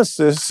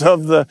premises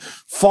of the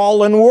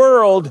fallen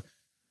world.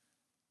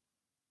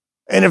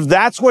 And if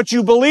that's what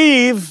you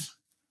believe,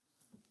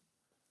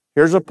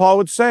 here's what Paul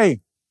would say.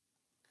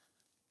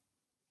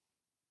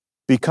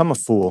 Become a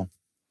fool.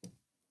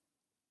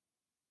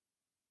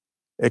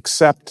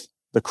 Accept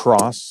the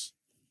cross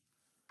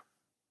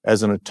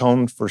as an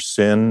atonement for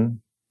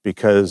sin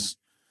because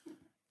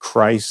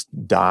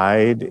Christ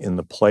died in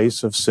the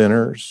place of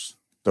sinners,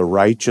 the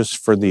righteous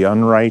for the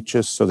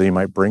unrighteous, so that he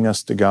might bring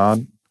us to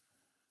God.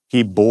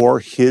 He bore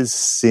his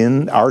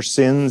sin, our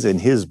sins in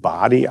his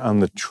body on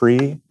the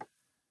tree.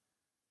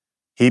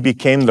 He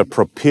became the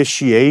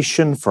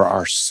propitiation for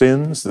our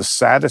sins, the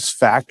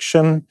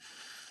satisfaction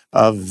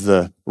of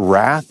the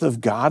wrath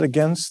of God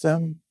against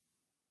them.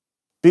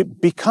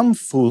 Become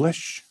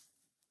foolish.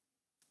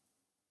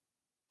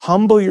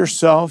 Humble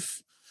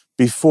yourself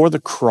before the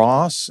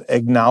cross,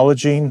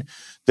 acknowledging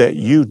that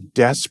you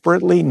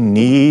desperately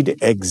need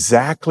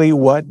exactly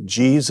what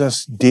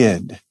Jesus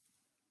did.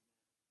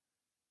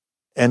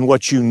 And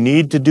what you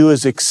need to do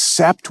is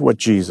accept what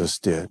Jesus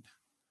did.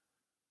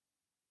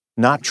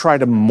 Not try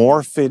to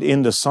morph it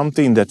into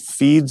something that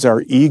feeds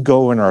our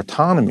ego and our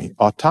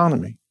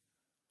autonomy.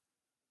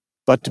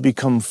 But to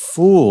become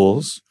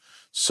fools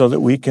so that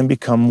we can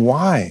become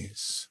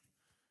wise.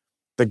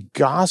 The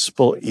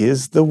gospel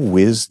is the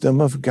wisdom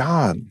of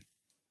God.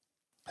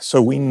 So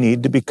we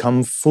need to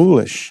become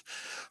foolish.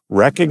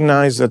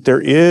 Recognize that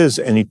there is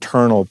an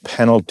eternal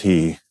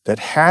penalty that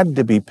had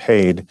to be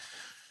paid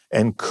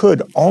and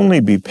could only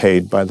be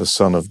paid by the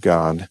Son of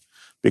God.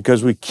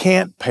 because we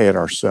can't pay it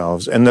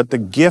ourselves, and that the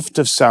gift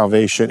of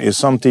salvation is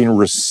something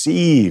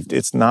received.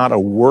 It's not a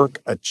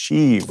work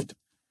achieved.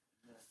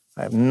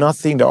 I have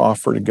nothing to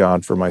offer to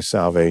God for my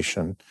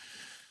salvation.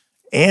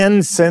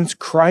 And since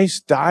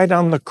Christ died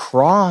on the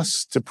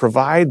cross to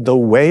provide the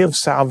way of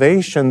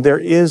salvation, there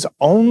is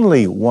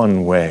only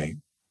one way.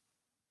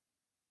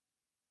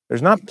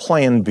 There's not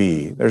plan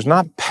B. There's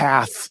not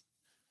path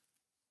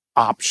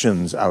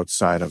options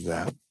outside of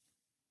that.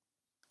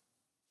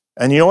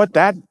 And you know what?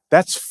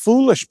 That's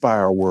foolish by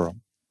our world.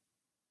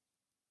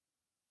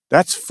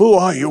 That's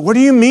foolish. What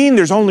do you mean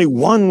there's only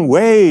one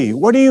way?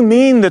 What do you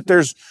mean that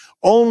there's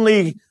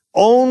only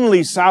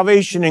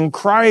salvation in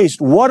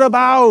Christ? What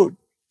about?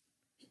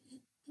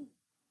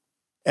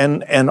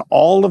 And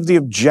all of the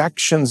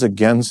objections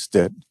against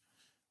it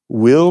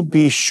will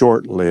be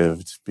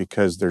short-lived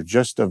because they're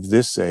just of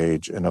this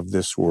age and of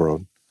this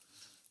world.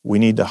 We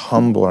need to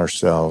humble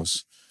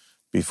ourselves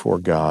before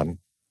God.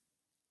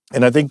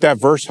 And I think that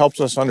verse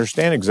helps us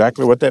understand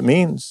exactly what that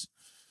means.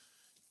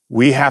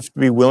 We have to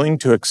be willing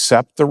to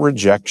accept the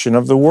rejection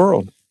of the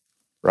world,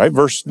 right?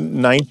 Verse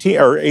 19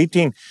 or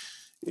 18,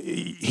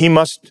 he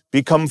must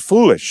become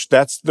foolish.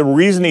 That's the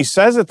reason he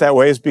says it that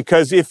way, is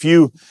because if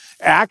you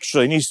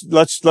actually, and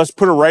let's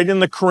put it right in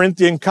the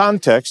Corinthian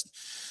context,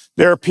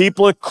 there are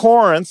people at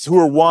Corinth who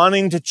are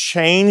wanting to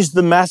change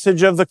the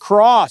message of the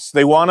cross.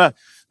 They want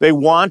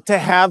to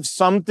have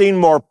something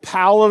more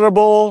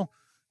palatable,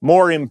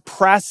 more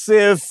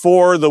impressive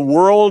for the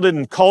world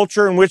and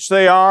culture in which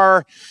they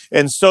are.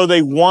 And so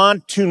they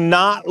want to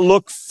not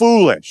look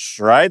foolish,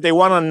 right? They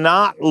want to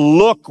not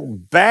look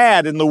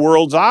bad in the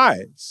world's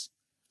eyes.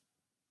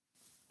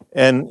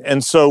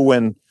 And so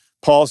when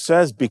Paul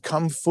says,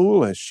 become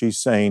foolish, he's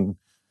saying,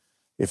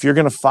 if you're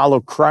going to follow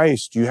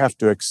Christ, you have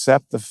to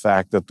accept the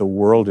fact that the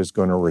world is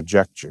going to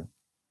reject you.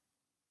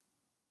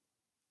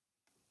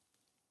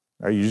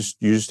 You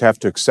just have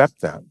to accept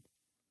that.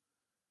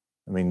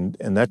 I mean,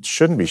 and that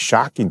shouldn't be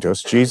shocking to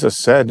us. Jesus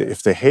said,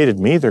 if they hated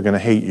me, they're going to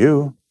hate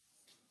you.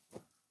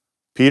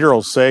 Peter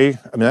will say,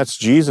 I mean, that's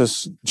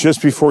Jesus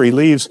just before he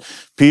leaves.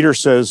 Peter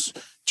says,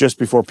 just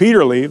before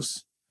Peter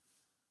leaves,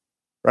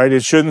 right?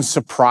 It shouldn't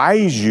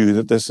surprise you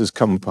that this has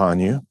come upon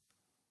you.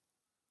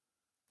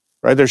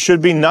 Right? There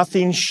should be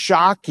nothing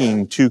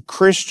shocking to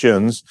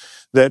Christians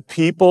that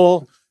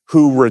people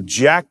who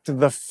reject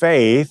the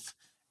faith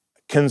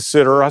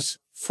consider us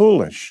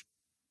foolish.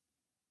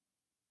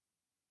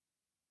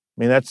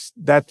 I mean,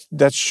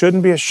 that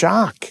shouldn't be a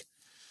shock.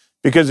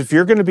 Because if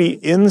you're going to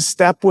be in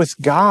step with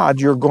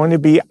God, you're going to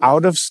be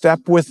out of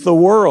step with the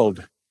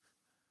world.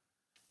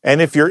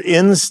 And if you're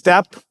in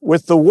step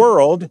with the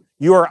world,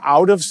 you are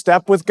out of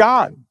step with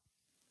God.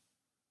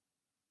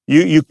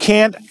 You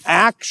can't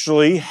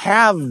actually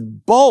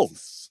have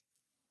both,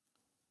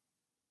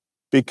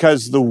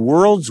 because the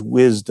world's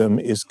wisdom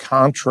is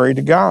contrary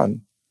to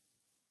God.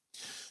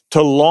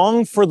 To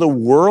long for the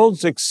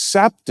world's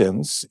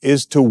acceptance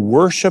is to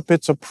worship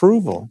its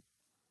approval.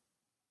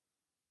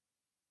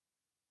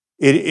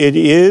 It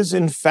is,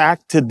 in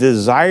fact, to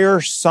desire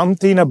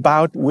something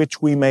about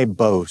which we may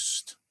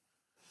boast.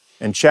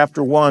 And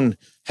chapter 1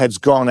 has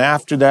gone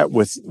after that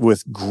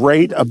with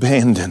great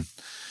abandon,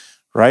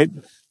 right?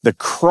 The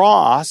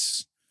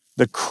cross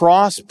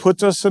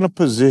puts us in a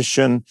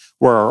position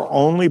where our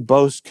only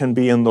boast can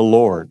be in the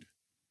Lord.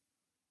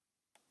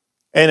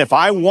 And if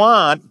I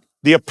want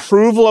the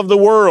approval of the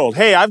world,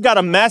 hey, I've got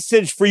a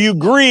message for you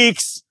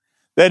Greeks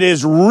that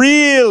is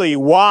really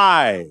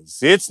wise.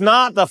 It's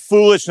not the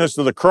foolishness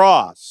of the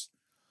cross.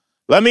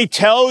 Let me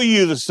tell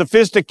you the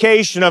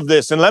sophistication of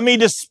this, and let me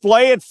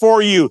display it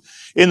for you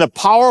in the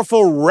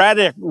powerful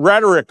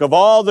rhetoric of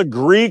all the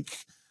Greek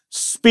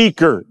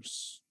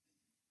speakers.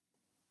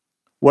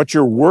 What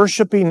you're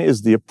worshiping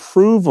is the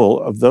approval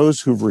of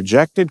those who've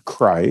rejected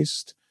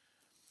Christ,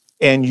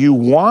 and you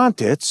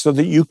want it so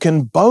that you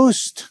can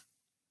boast.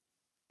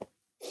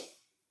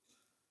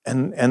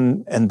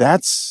 And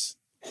that's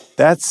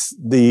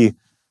the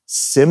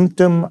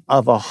symptom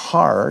of a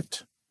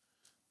heart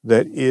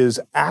that is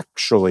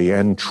actually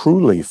and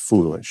truly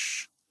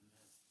foolish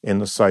in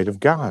the sight of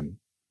God.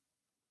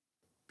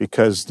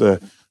 Because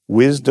the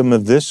wisdom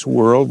of this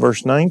world,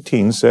 verse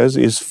 19 says,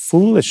 is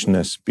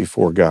foolishness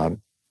before God.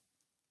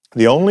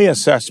 The only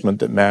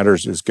assessment that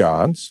matters is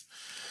God's.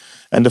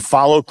 And to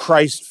follow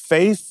Christ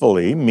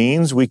faithfully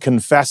means we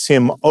confess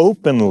him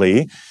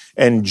openly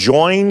and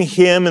join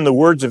him, in the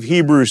words of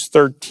Hebrews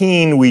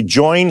 13, we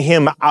join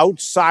him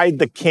outside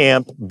the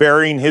camp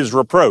bearing his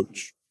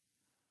reproach.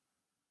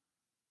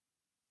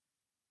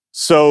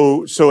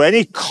 So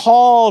any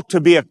call to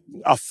be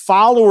a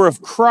follower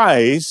of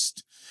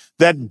Christ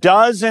that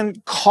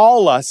doesn't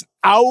call us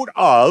out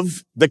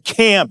of the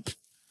camp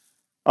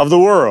of the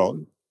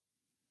world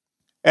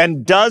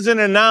and doesn't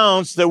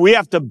announce that we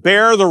have to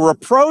bear the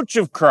reproach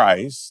of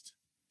Christ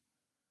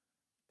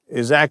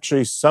is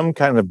actually some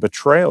kind of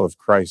betrayal of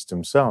Christ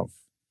himself.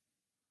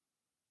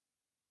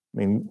 I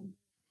mean,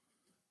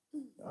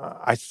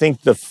 I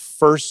think the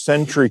first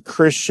century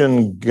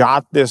Christian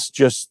got this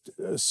just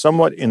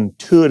somewhat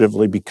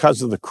intuitively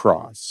because of the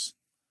cross.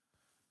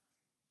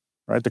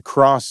 right? The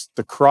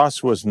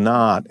cross was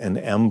not an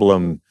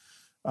emblem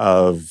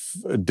of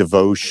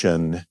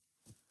devotion.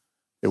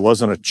 It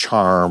wasn't a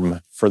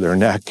charm for their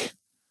neck.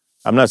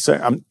 I'm not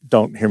saying,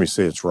 don't hear me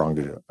say it's wrong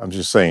to do it. I'm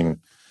just saying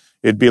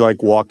it'd be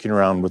like walking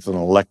around with an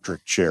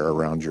electric chair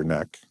around your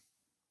neck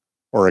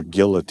or a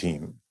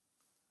guillotine.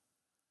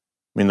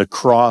 I mean, the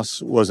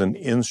cross was an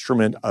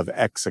instrument of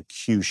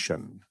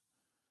execution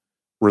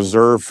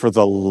reserved for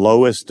the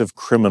lowest of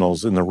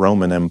criminals in the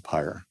Roman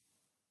Empire.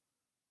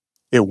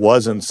 It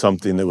wasn't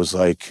something that was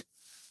like,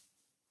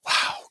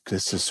 wow,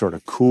 this is sort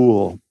of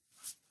cool.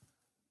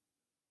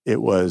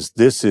 It was,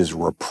 this is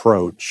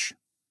reproach.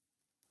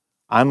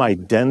 I'm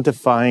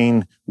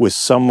identifying with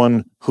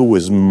someone who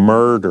was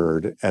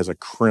murdered as a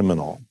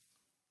criminal.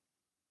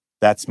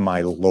 That's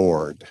my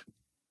Lord.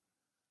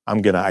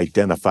 I'm going to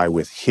identify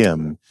with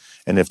him.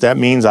 And if that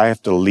means I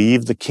have to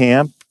leave the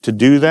camp to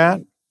do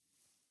that,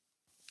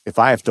 if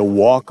I have to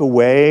walk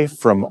away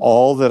from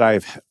all that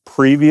I've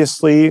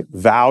previously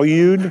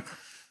valued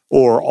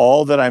or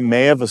all that I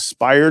may have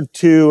aspired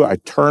to, I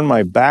turn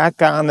my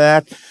back on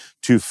that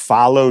to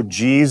follow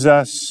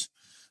Jesus,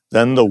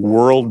 then the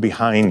world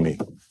behind me,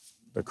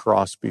 the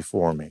cross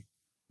before me,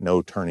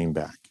 no turning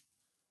back.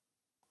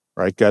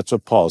 Right? That's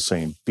what Paul's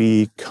saying.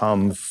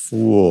 Become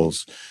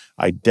fools.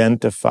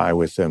 Identify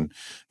with them.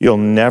 You'll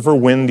never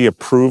win the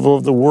approval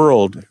of the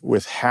world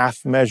with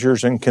half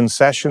measures and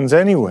concessions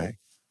anyway.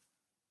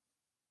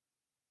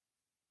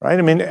 Right?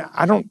 I mean,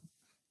 I don't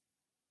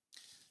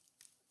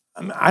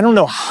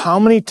know how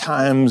many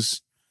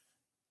times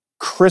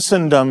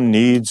Christendom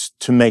needs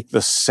to make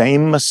the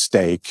same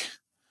mistake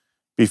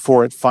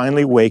before it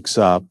finally wakes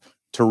up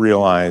to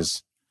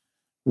realize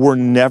we're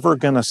never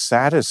going to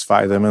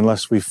satisfy them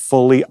unless we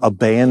fully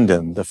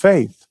abandon the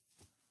faith.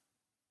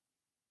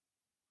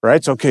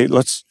 Right? So, okay,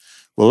 let's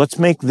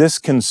make this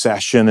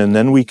concession and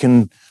then we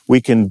can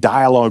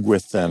dialogue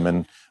with them.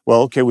 And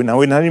well, okay, now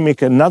we need to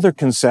make another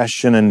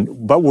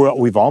concession, but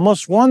we've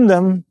almost won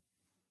them.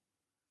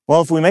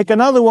 Well, if we make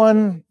another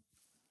one,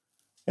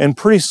 and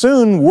pretty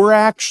soon we're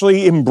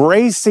actually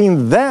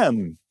embracing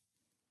them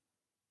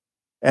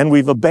and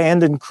we've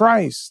abandoned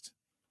Christ.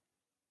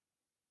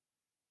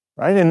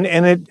 Right? And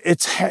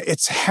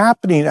it's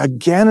happening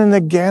again and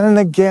again and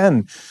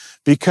again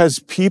because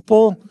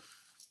people,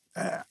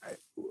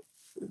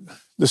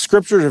 the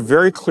scriptures are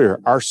very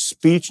clear. Our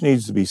speech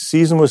needs to be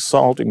seasoned with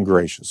salt and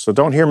gracious. So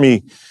don't hear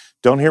me,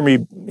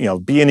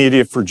 be an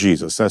idiot for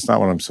Jesus. That's not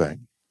what I'm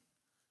saying.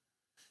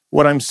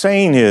 What I'm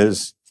saying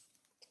is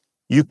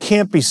you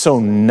can't be so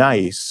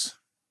nice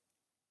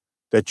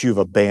that you've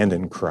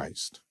abandoned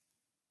Christ.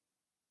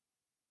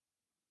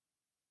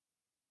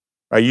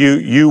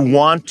 You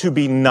want to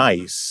be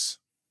nice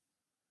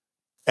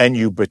and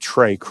you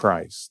betray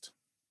Christ.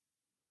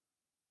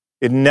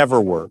 It never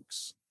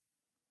works.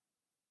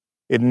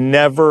 It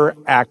never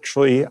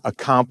actually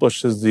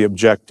accomplishes the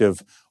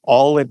objective.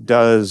 All it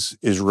does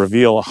is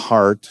reveal a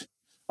heart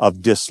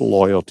of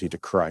disloyalty to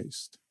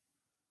Christ.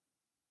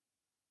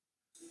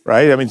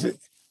 Right? I mean,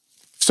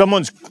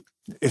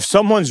 if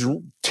someone's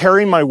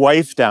tearing my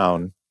wife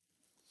down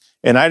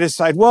and I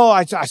decide, well,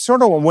 I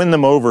sort of want to win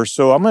them over,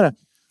 so I'm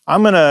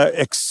going to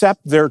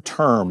accept their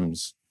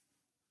terms.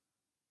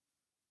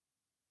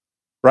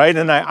 Right?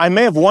 And I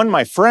may have won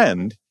my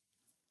friend,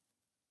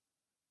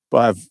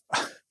 but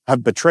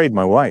I've betrayed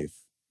my wife.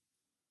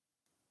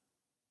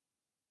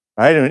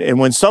 Right? And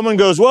when someone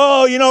goes,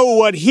 well,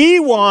 what he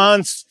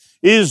wants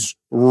is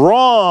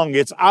wrong.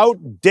 It's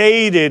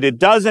outdated. It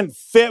doesn't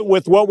fit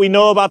with what we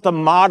know about the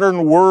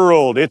modern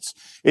world. It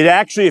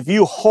actually, if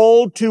you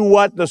hold to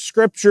what the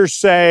scriptures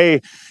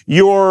say,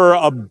 you're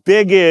a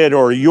bigot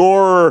or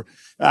you're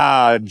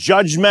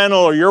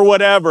judgmental or you're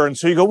whatever. And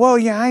so you go, well,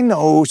 yeah, I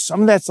know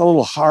some of that's a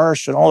little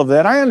harsh and all of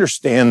that. I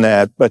understand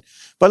that, but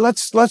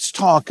let's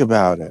talk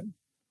about it.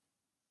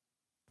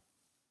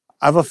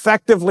 I've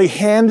effectively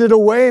handed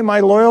away my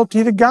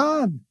loyalty to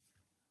God.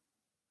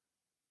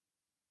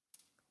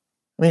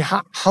 I mean,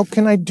 how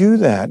can I do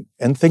that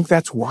and think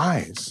that's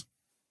wise?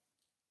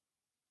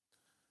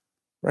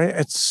 Right?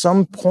 At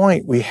some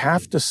point, we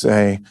have to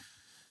say,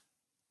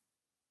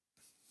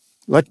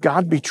 let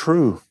God be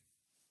true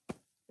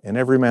and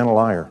every man a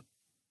liar.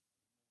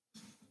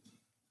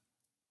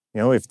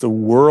 If the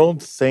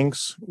world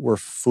thinks we're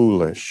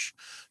foolish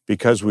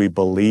because we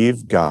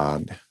believe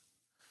God,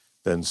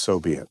 then so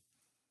be it.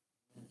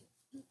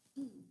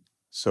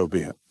 So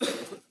be it.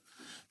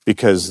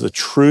 Because the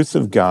truth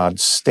of God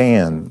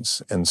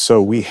stands, and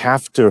so we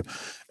have to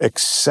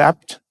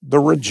accept the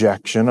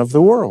rejection of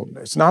the world.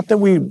 It's not that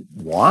we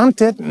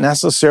want it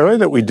necessarily,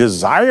 that we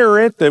desire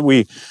it, that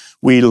we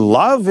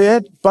love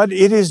it, but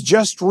it is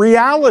just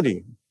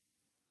reality.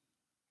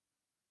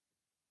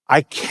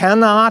 I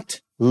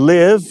cannot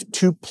live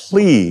to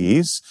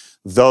please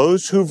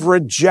those who've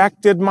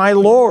rejected my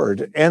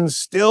Lord and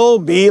still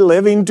be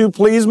living to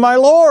please my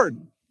Lord.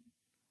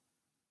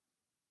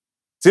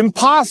 It's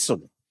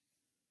impossible.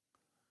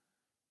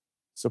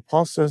 So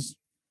Paul says,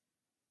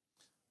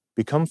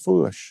 become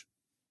foolish.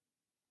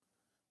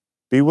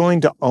 Be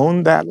willing to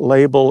own that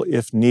label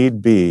if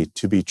need be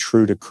to be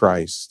true to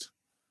Christ,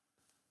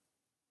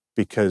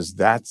 because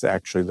that's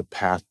actually the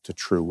path to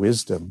true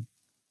wisdom.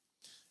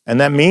 And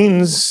that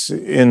means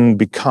in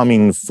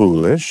becoming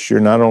foolish, you're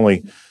not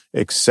only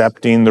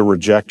accepting the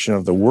rejection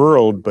of the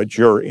world, but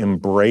you're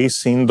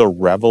embracing the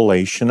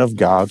revelation of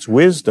God's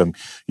wisdom.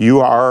 You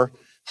are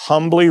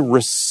humbly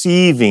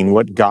receiving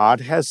what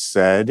God has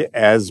said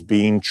as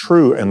being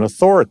true and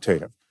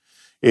authoritative.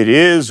 It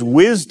is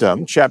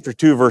wisdom. Chapter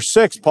 2, verse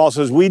 6, Paul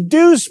says, we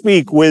do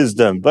speak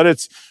wisdom, but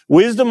it's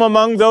wisdom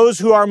among those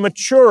who are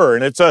mature.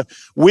 And it's a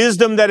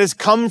wisdom that has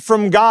come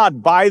from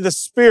God by the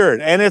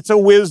Spirit. And it's a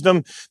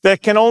wisdom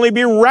that can only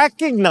be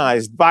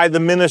recognized by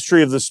the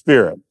ministry of the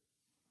Spirit.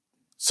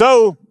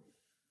 So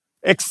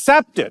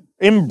accept it,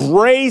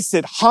 embrace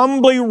it,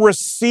 humbly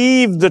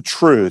receive the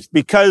truth,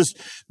 because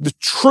the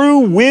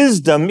true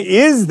wisdom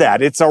is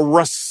that. It's a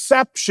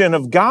reception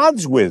of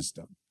God's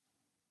wisdom.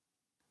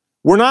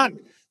 We're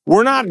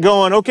not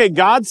going, okay,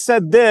 God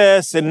said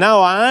this, and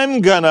now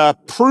I'm going to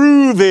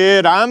prove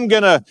it. I'm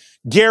going to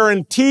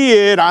guarantee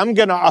it. I'm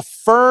going to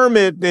affirm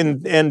it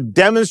and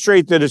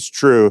demonstrate that it's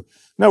true.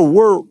 No,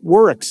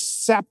 we're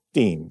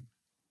accepting.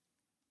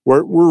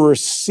 We're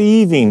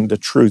receiving the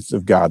truth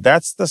of God.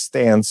 That's the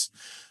stance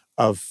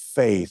of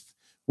faith.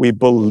 We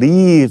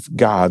believe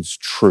God's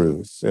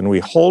truth, and we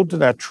hold to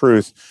that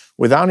truth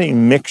without any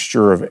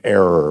mixture of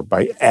error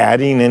by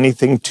adding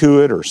anything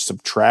to it or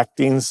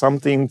subtracting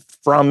something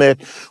from it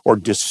or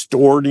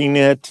distorting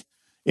it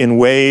in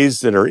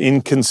ways that are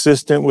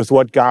inconsistent with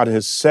what God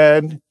has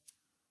said.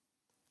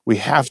 We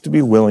have to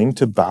be willing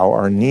to bow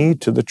our knee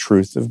to the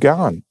truth of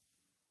God.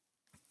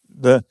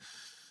 The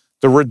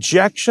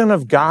rejection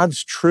of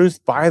God's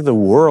truth by the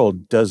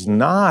world does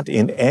not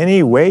in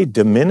any way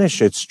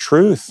diminish its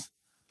truth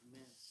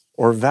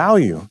or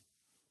value.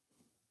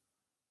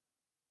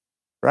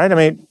 Right? I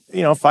mean,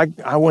 if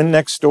I went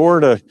next door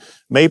to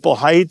Maple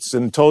Heights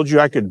and told you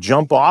I could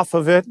jump off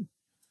of it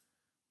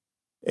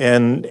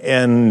and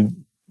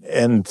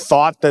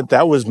thought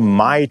that was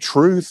my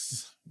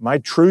truth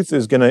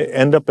is going to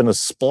end up in a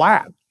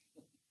splat.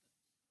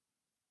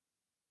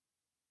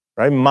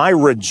 Right? My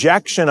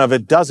rejection of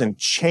it doesn't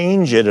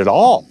change it at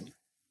all.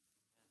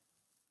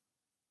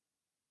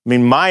 I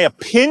mean, my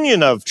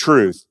opinion of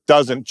truth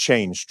doesn't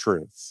change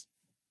truth.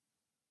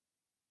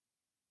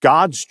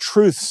 God's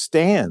truth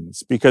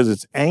stands because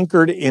it's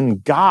anchored in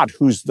God,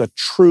 who's the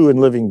true and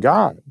living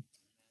God.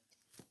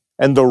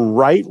 And the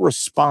right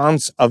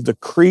response of the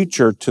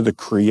creature to the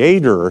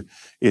Creator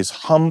is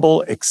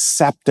humble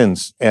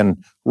acceptance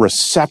and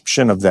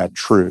reception of that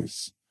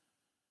truth.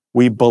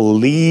 We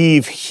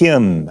believe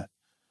Him.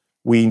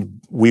 We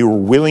were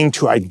willing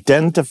to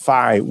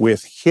identify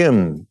with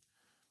Him,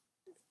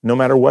 no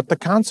matter what the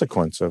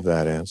consequence of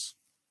that is.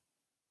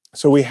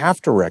 So we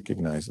have to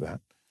recognize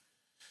that.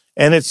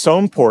 And it's so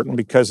important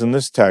because in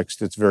this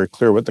text, it's very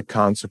clear what the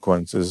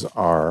consequences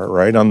are,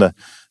 right? On the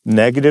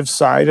negative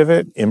side of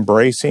it,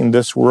 embracing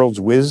this world's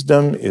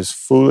wisdom is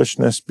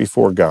foolishness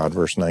before God,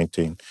 verse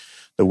 19.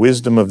 The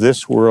wisdom of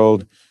this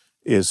world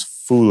is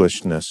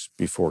foolishness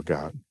before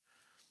God.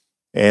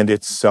 And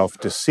it's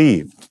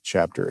self-deceived,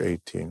 chapter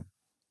 18.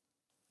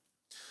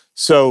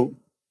 So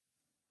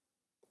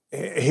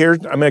here,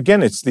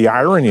 again, it's the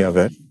irony of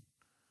it.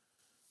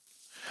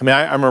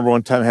 I remember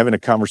one time having a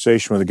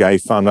conversation with a guy. He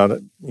found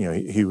out,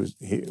 we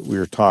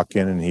were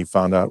talking, and he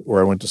found out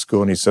where I went to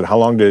school, and he said, "How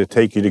long did it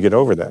take you to get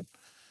over that?"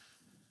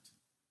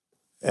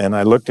 And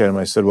I looked at him.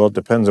 I said, "Well, it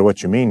depends on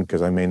what you mean,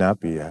 because I may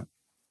not be yet."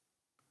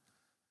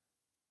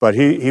 But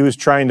he was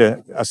trying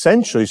to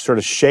essentially sort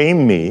of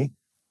shame me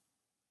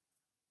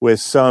with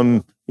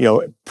some,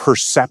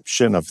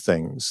 perception of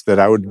things that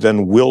I would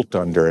then wilt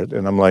under it.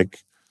 And I'm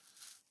like,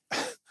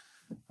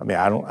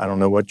 I don't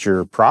know what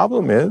your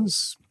problem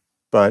is,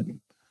 but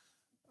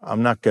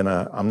I'm not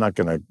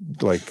gonna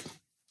like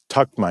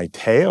tuck my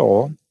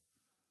tail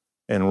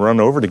and run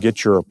over to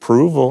get your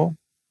approval.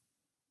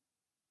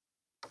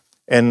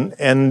 And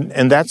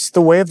that's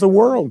the way of the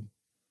world.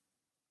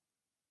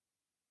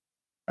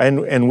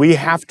 And we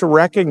have to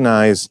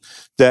recognize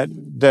that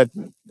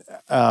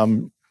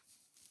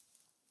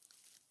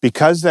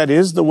because that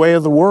is the way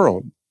of the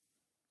world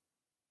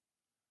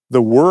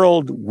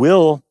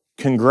will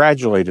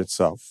congratulate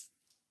itself.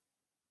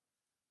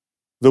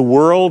 The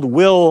world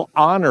will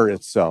honor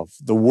itself.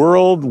 The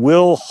world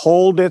will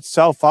hold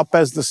itself up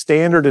as the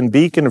standard and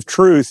beacon of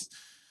truth.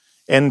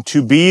 And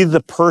to be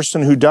the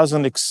person who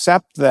doesn't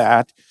accept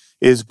that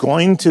is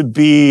going to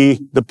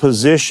be the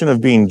position of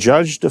being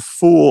judged a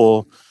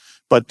fool.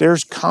 But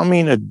there's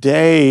coming a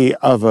day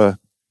of an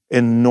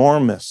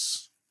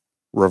enormous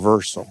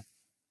reversal,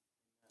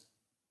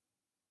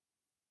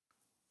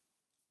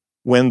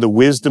 when the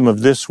wisdom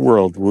of this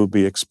world will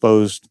be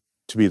exposed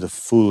to be the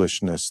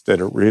foolishness that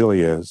it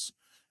really is,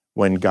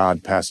 when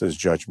God passes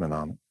judgment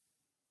on it,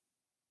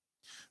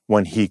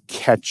 when He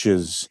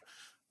catches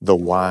the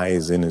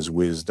wise in His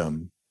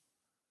wisdom,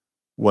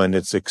 when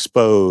it's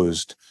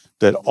exposed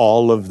that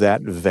all of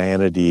that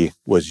vanity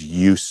was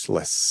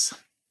useless,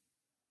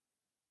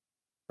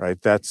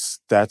 right? That's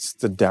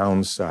the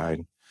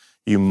downside.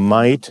 You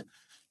might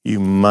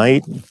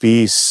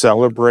be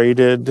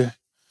celebrated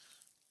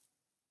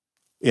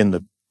in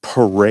the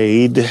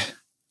parade,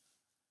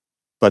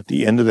 but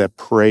the end of that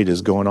parade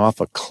is going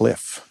off a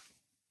cliff.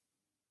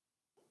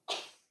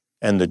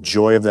 And the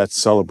joy of that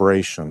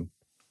celebration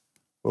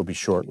will be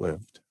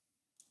short-lived.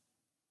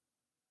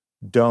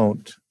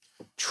 Don't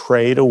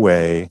trade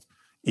away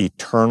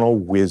eternal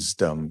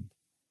wisdom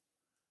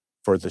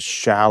for the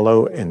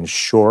shallow and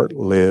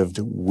short-lived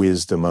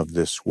wisdom of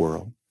this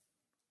world.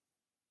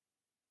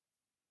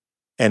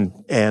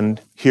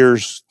 And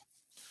here's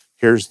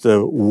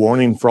the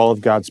warning for all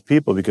of God's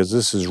people, because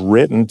this is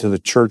written to the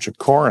church at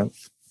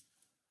Corinth.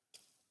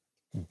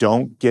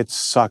 Don't get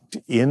sucked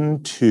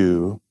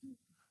into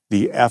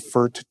the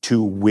effort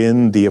to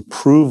win the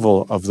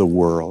approval of the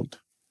world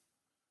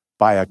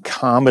by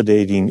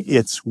accommodating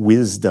its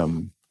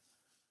wisdom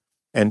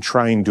and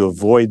trying to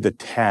avoid the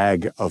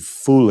tag of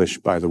foolish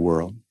by the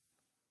world.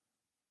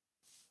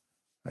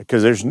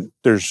 Because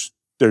there's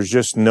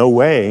just no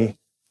way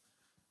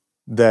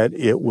that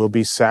it will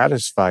be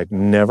satisfied.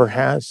 Never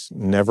has,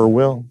 never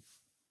will.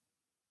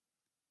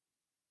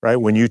 Right?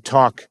 When you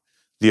talk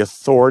the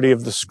authority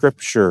of the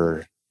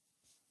Scripture,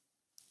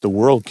 the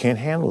world can't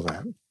handle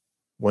that.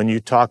 When you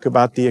talk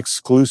about the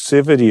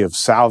exclusivity of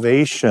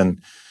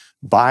salvation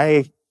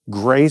by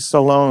grace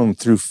alone,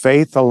 through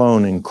faith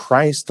alone, in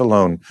Christ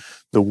alone,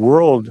 the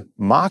world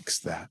mocks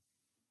that.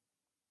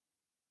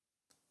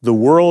 The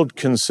world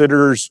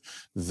considers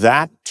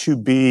that to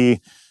be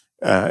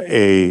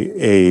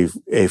a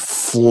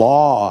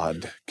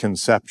flawed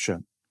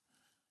conception.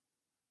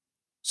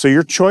 So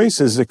your choice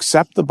is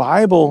accept the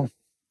Bible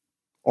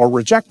or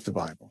reject the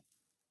Bible.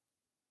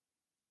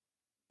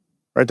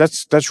 Right?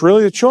 That's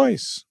really the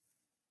choice.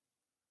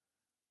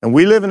 And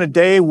we live in a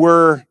day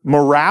where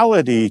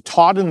morality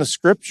taught in the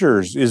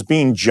Scriptures is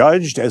being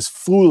judged as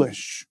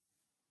foolish.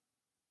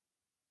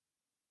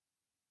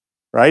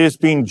 Right? It's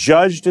being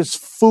judged as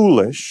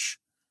foolish.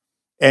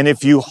 And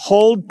if you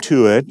hold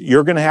to it,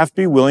 you're going to have to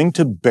be willing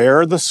to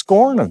bear the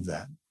scorn of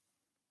that.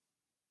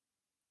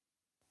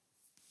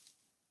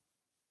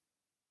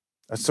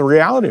 That's the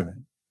reality of it.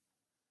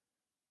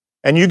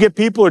 And you get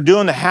people who are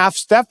doing the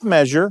half-step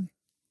measure,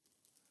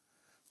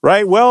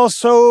 right? Well,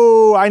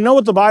 so I know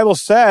what the Bible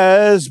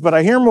says, but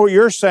I hear what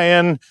you're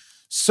saying,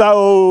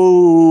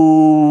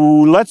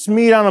 so let's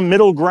meet on a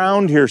middle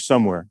ground here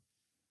somewhere.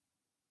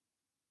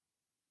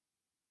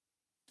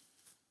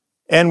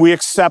 And we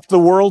accept the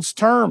world's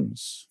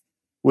terms.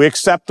 We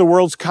accept the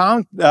world's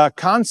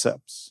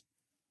concepts.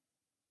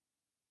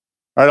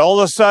 Right? All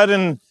of a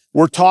sudden,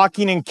 we're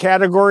talking in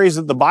categories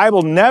that the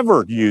Bible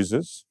never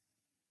uses.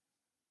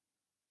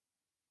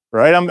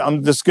 Right?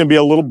 I'm just going to be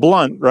a little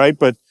blunt, right?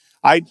 But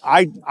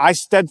I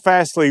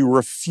steadfastly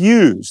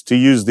refuse to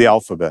use the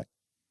alphabet.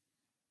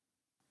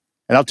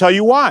 And I'll tell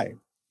you why.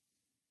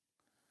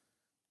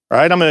 All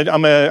right? I'm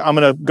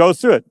gonna go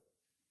through it.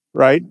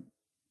 Right?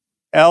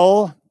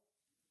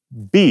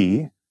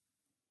 B.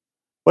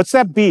 What's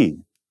that B?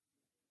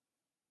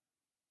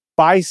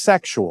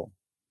 Bisexual.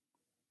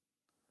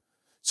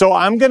 So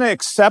I'm going to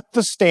accept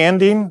the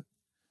standing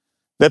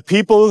that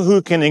people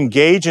who can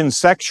engage in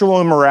sexual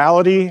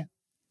immorality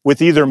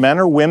with either men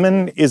or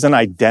women is an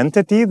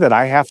identity that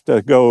I have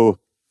to go,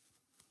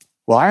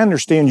 well, I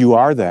understand you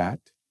are that.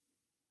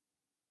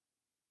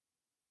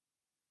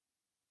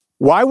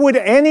 Why would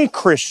any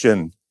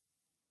Christian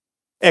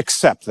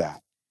accept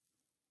that?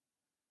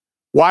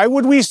 Why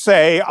would we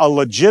say a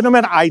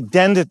legitimate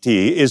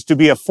identity is to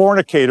be a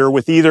fornicator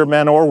with either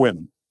men or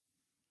women?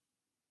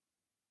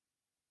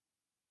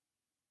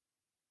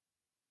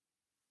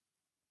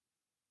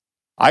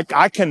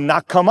 I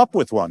cannot come up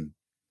with one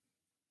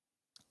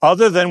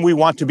other than we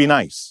want to be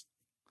nice.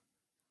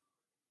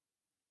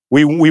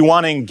 We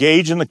want to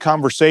engage in the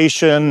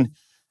conversation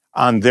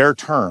on their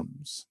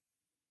terms.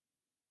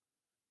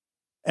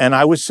 And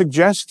I would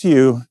suggest to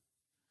you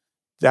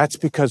that's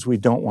because we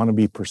don't want to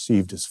be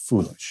perceived as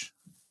foolish.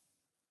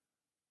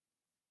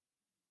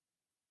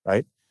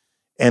 Right?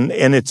 And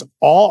it's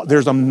all,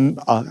 there's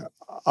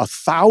a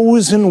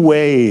thousand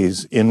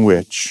ways in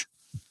which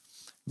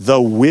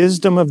the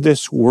wisdom of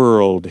this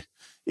world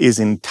is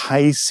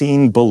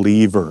enticing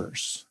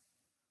believers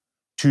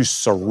to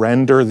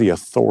surrender the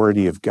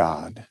authority of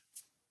God.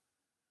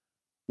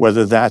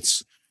 Whether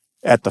that's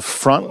at the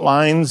front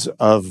lines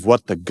of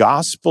what the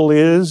gospel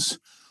is,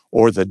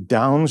 or the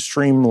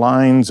downstream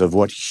lines of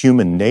what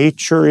human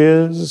nature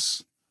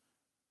is,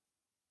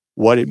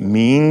 what it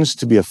means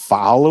to be a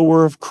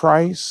follower of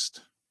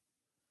Christ,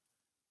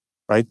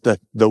 right?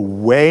 The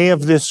way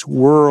of this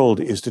world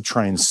is to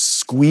try and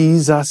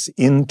squeeze us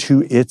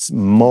into its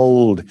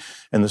mold.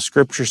 And the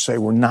Scriptures say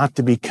we're not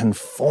to be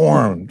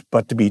conformed,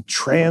 but to be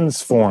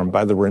transformed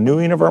by the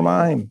renewing of our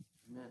mind.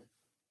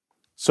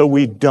 So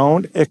we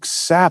don't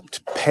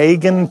accept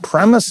pagan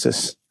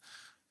premises.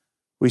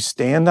 We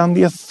stand on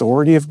the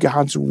authority of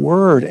God's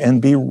word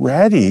and be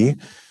ready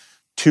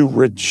to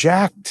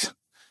reject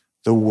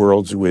the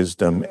world's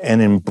wisdom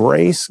and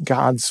embrace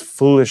God's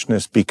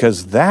foolishness,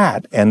 because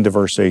that, end of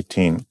verse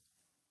 18,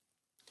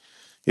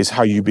 is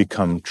how you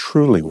become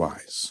truly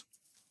wise.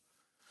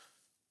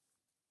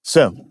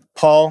 So,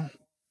 Paul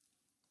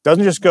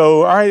doesn't just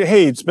go, all right,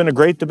 hey, it's been a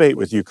great debate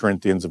with you,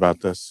 Corinthians, about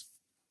this.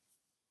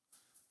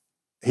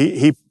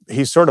 He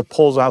sort of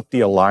pulls out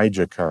the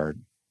Elijah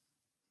card.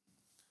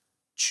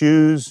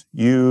 Choose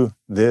you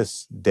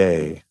this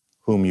day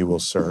whom you will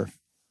serve.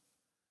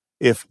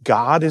 If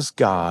God is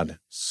God,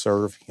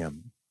 serve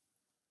him.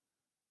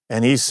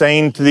 And he's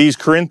saying to these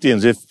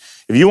Corinthians, if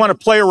you want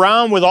to play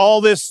around with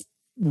all this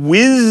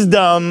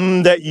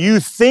wisdom that you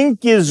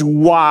think is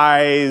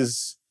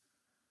wise,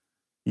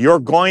 you're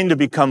going to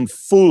become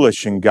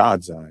foolish in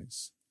God's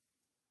eyes.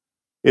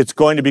 It's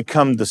going to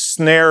become the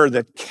snare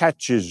that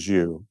catches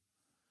you.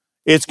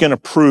 It's going to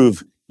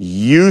prove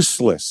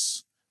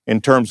useless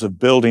in terms of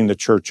building the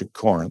church at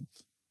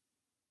Corinth.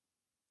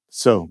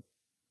 So,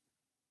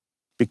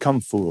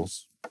 become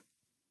fools.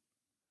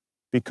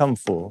 Become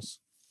fools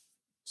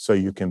so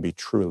you can be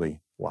truly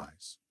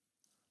wise.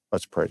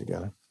 Let's pray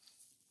together.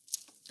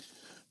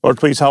 Lord,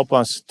 please help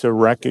us to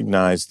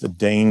recognize the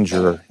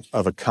danger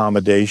of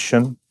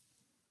accommodation,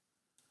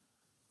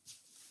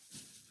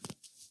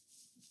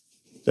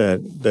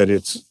 that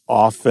it's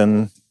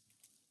often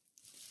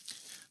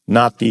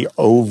not the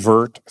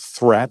overt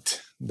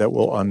threat that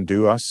will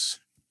undo us,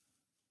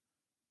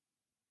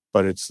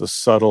 but it's the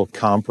subtle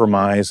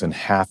compromise and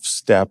half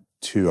step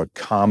to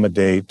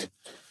accommodate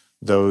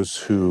those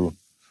who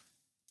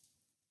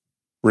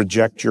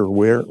reject your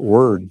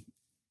word.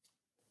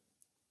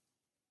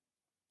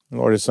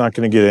 Lord, it's not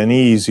going to get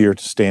any easier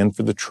to stand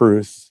for the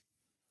truth,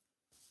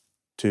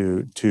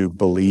 to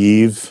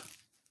believe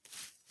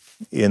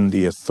in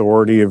the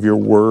authority of your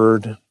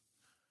word,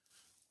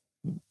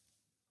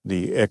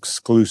 the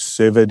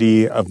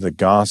exclusivity of the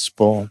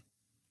gospel,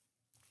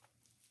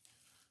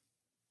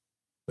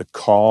 the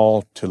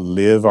call to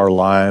live our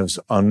lives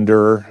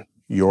under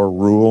your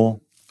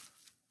rule.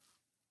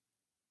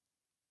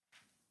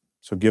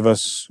 So give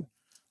us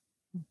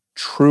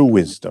true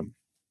wisdom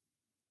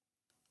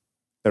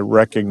that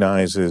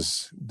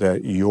recognizes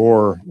that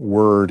your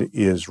word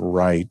is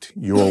right,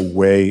 your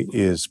way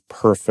is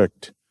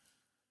perfect,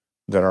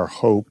 that our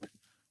hope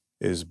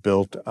is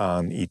built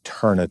on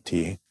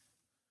eternity,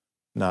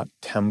 not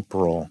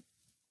temporal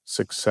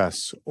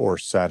success or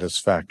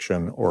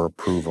satisfaction or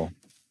approval.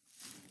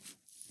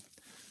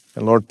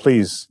 And Lord,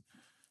 please,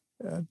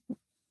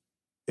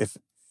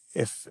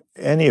 if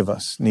any of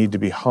us need to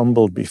be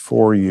humbled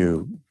before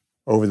you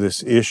over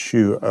this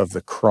issue of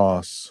the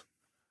cross,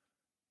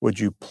 would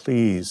you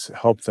please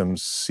help them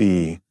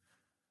see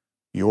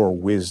your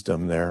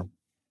wisdom there?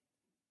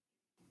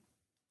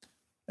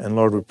 And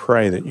Lord, we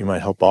pray that you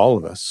might help all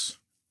of us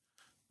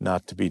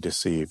not to be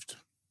deceived,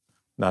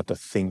 not to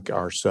think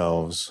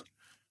ourselves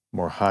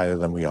more highly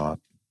than we ought,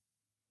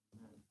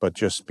 but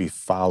just be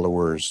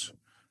followers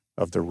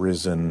of the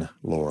risen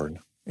Lord,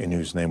 in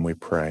whose name we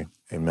pray.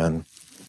 Amen.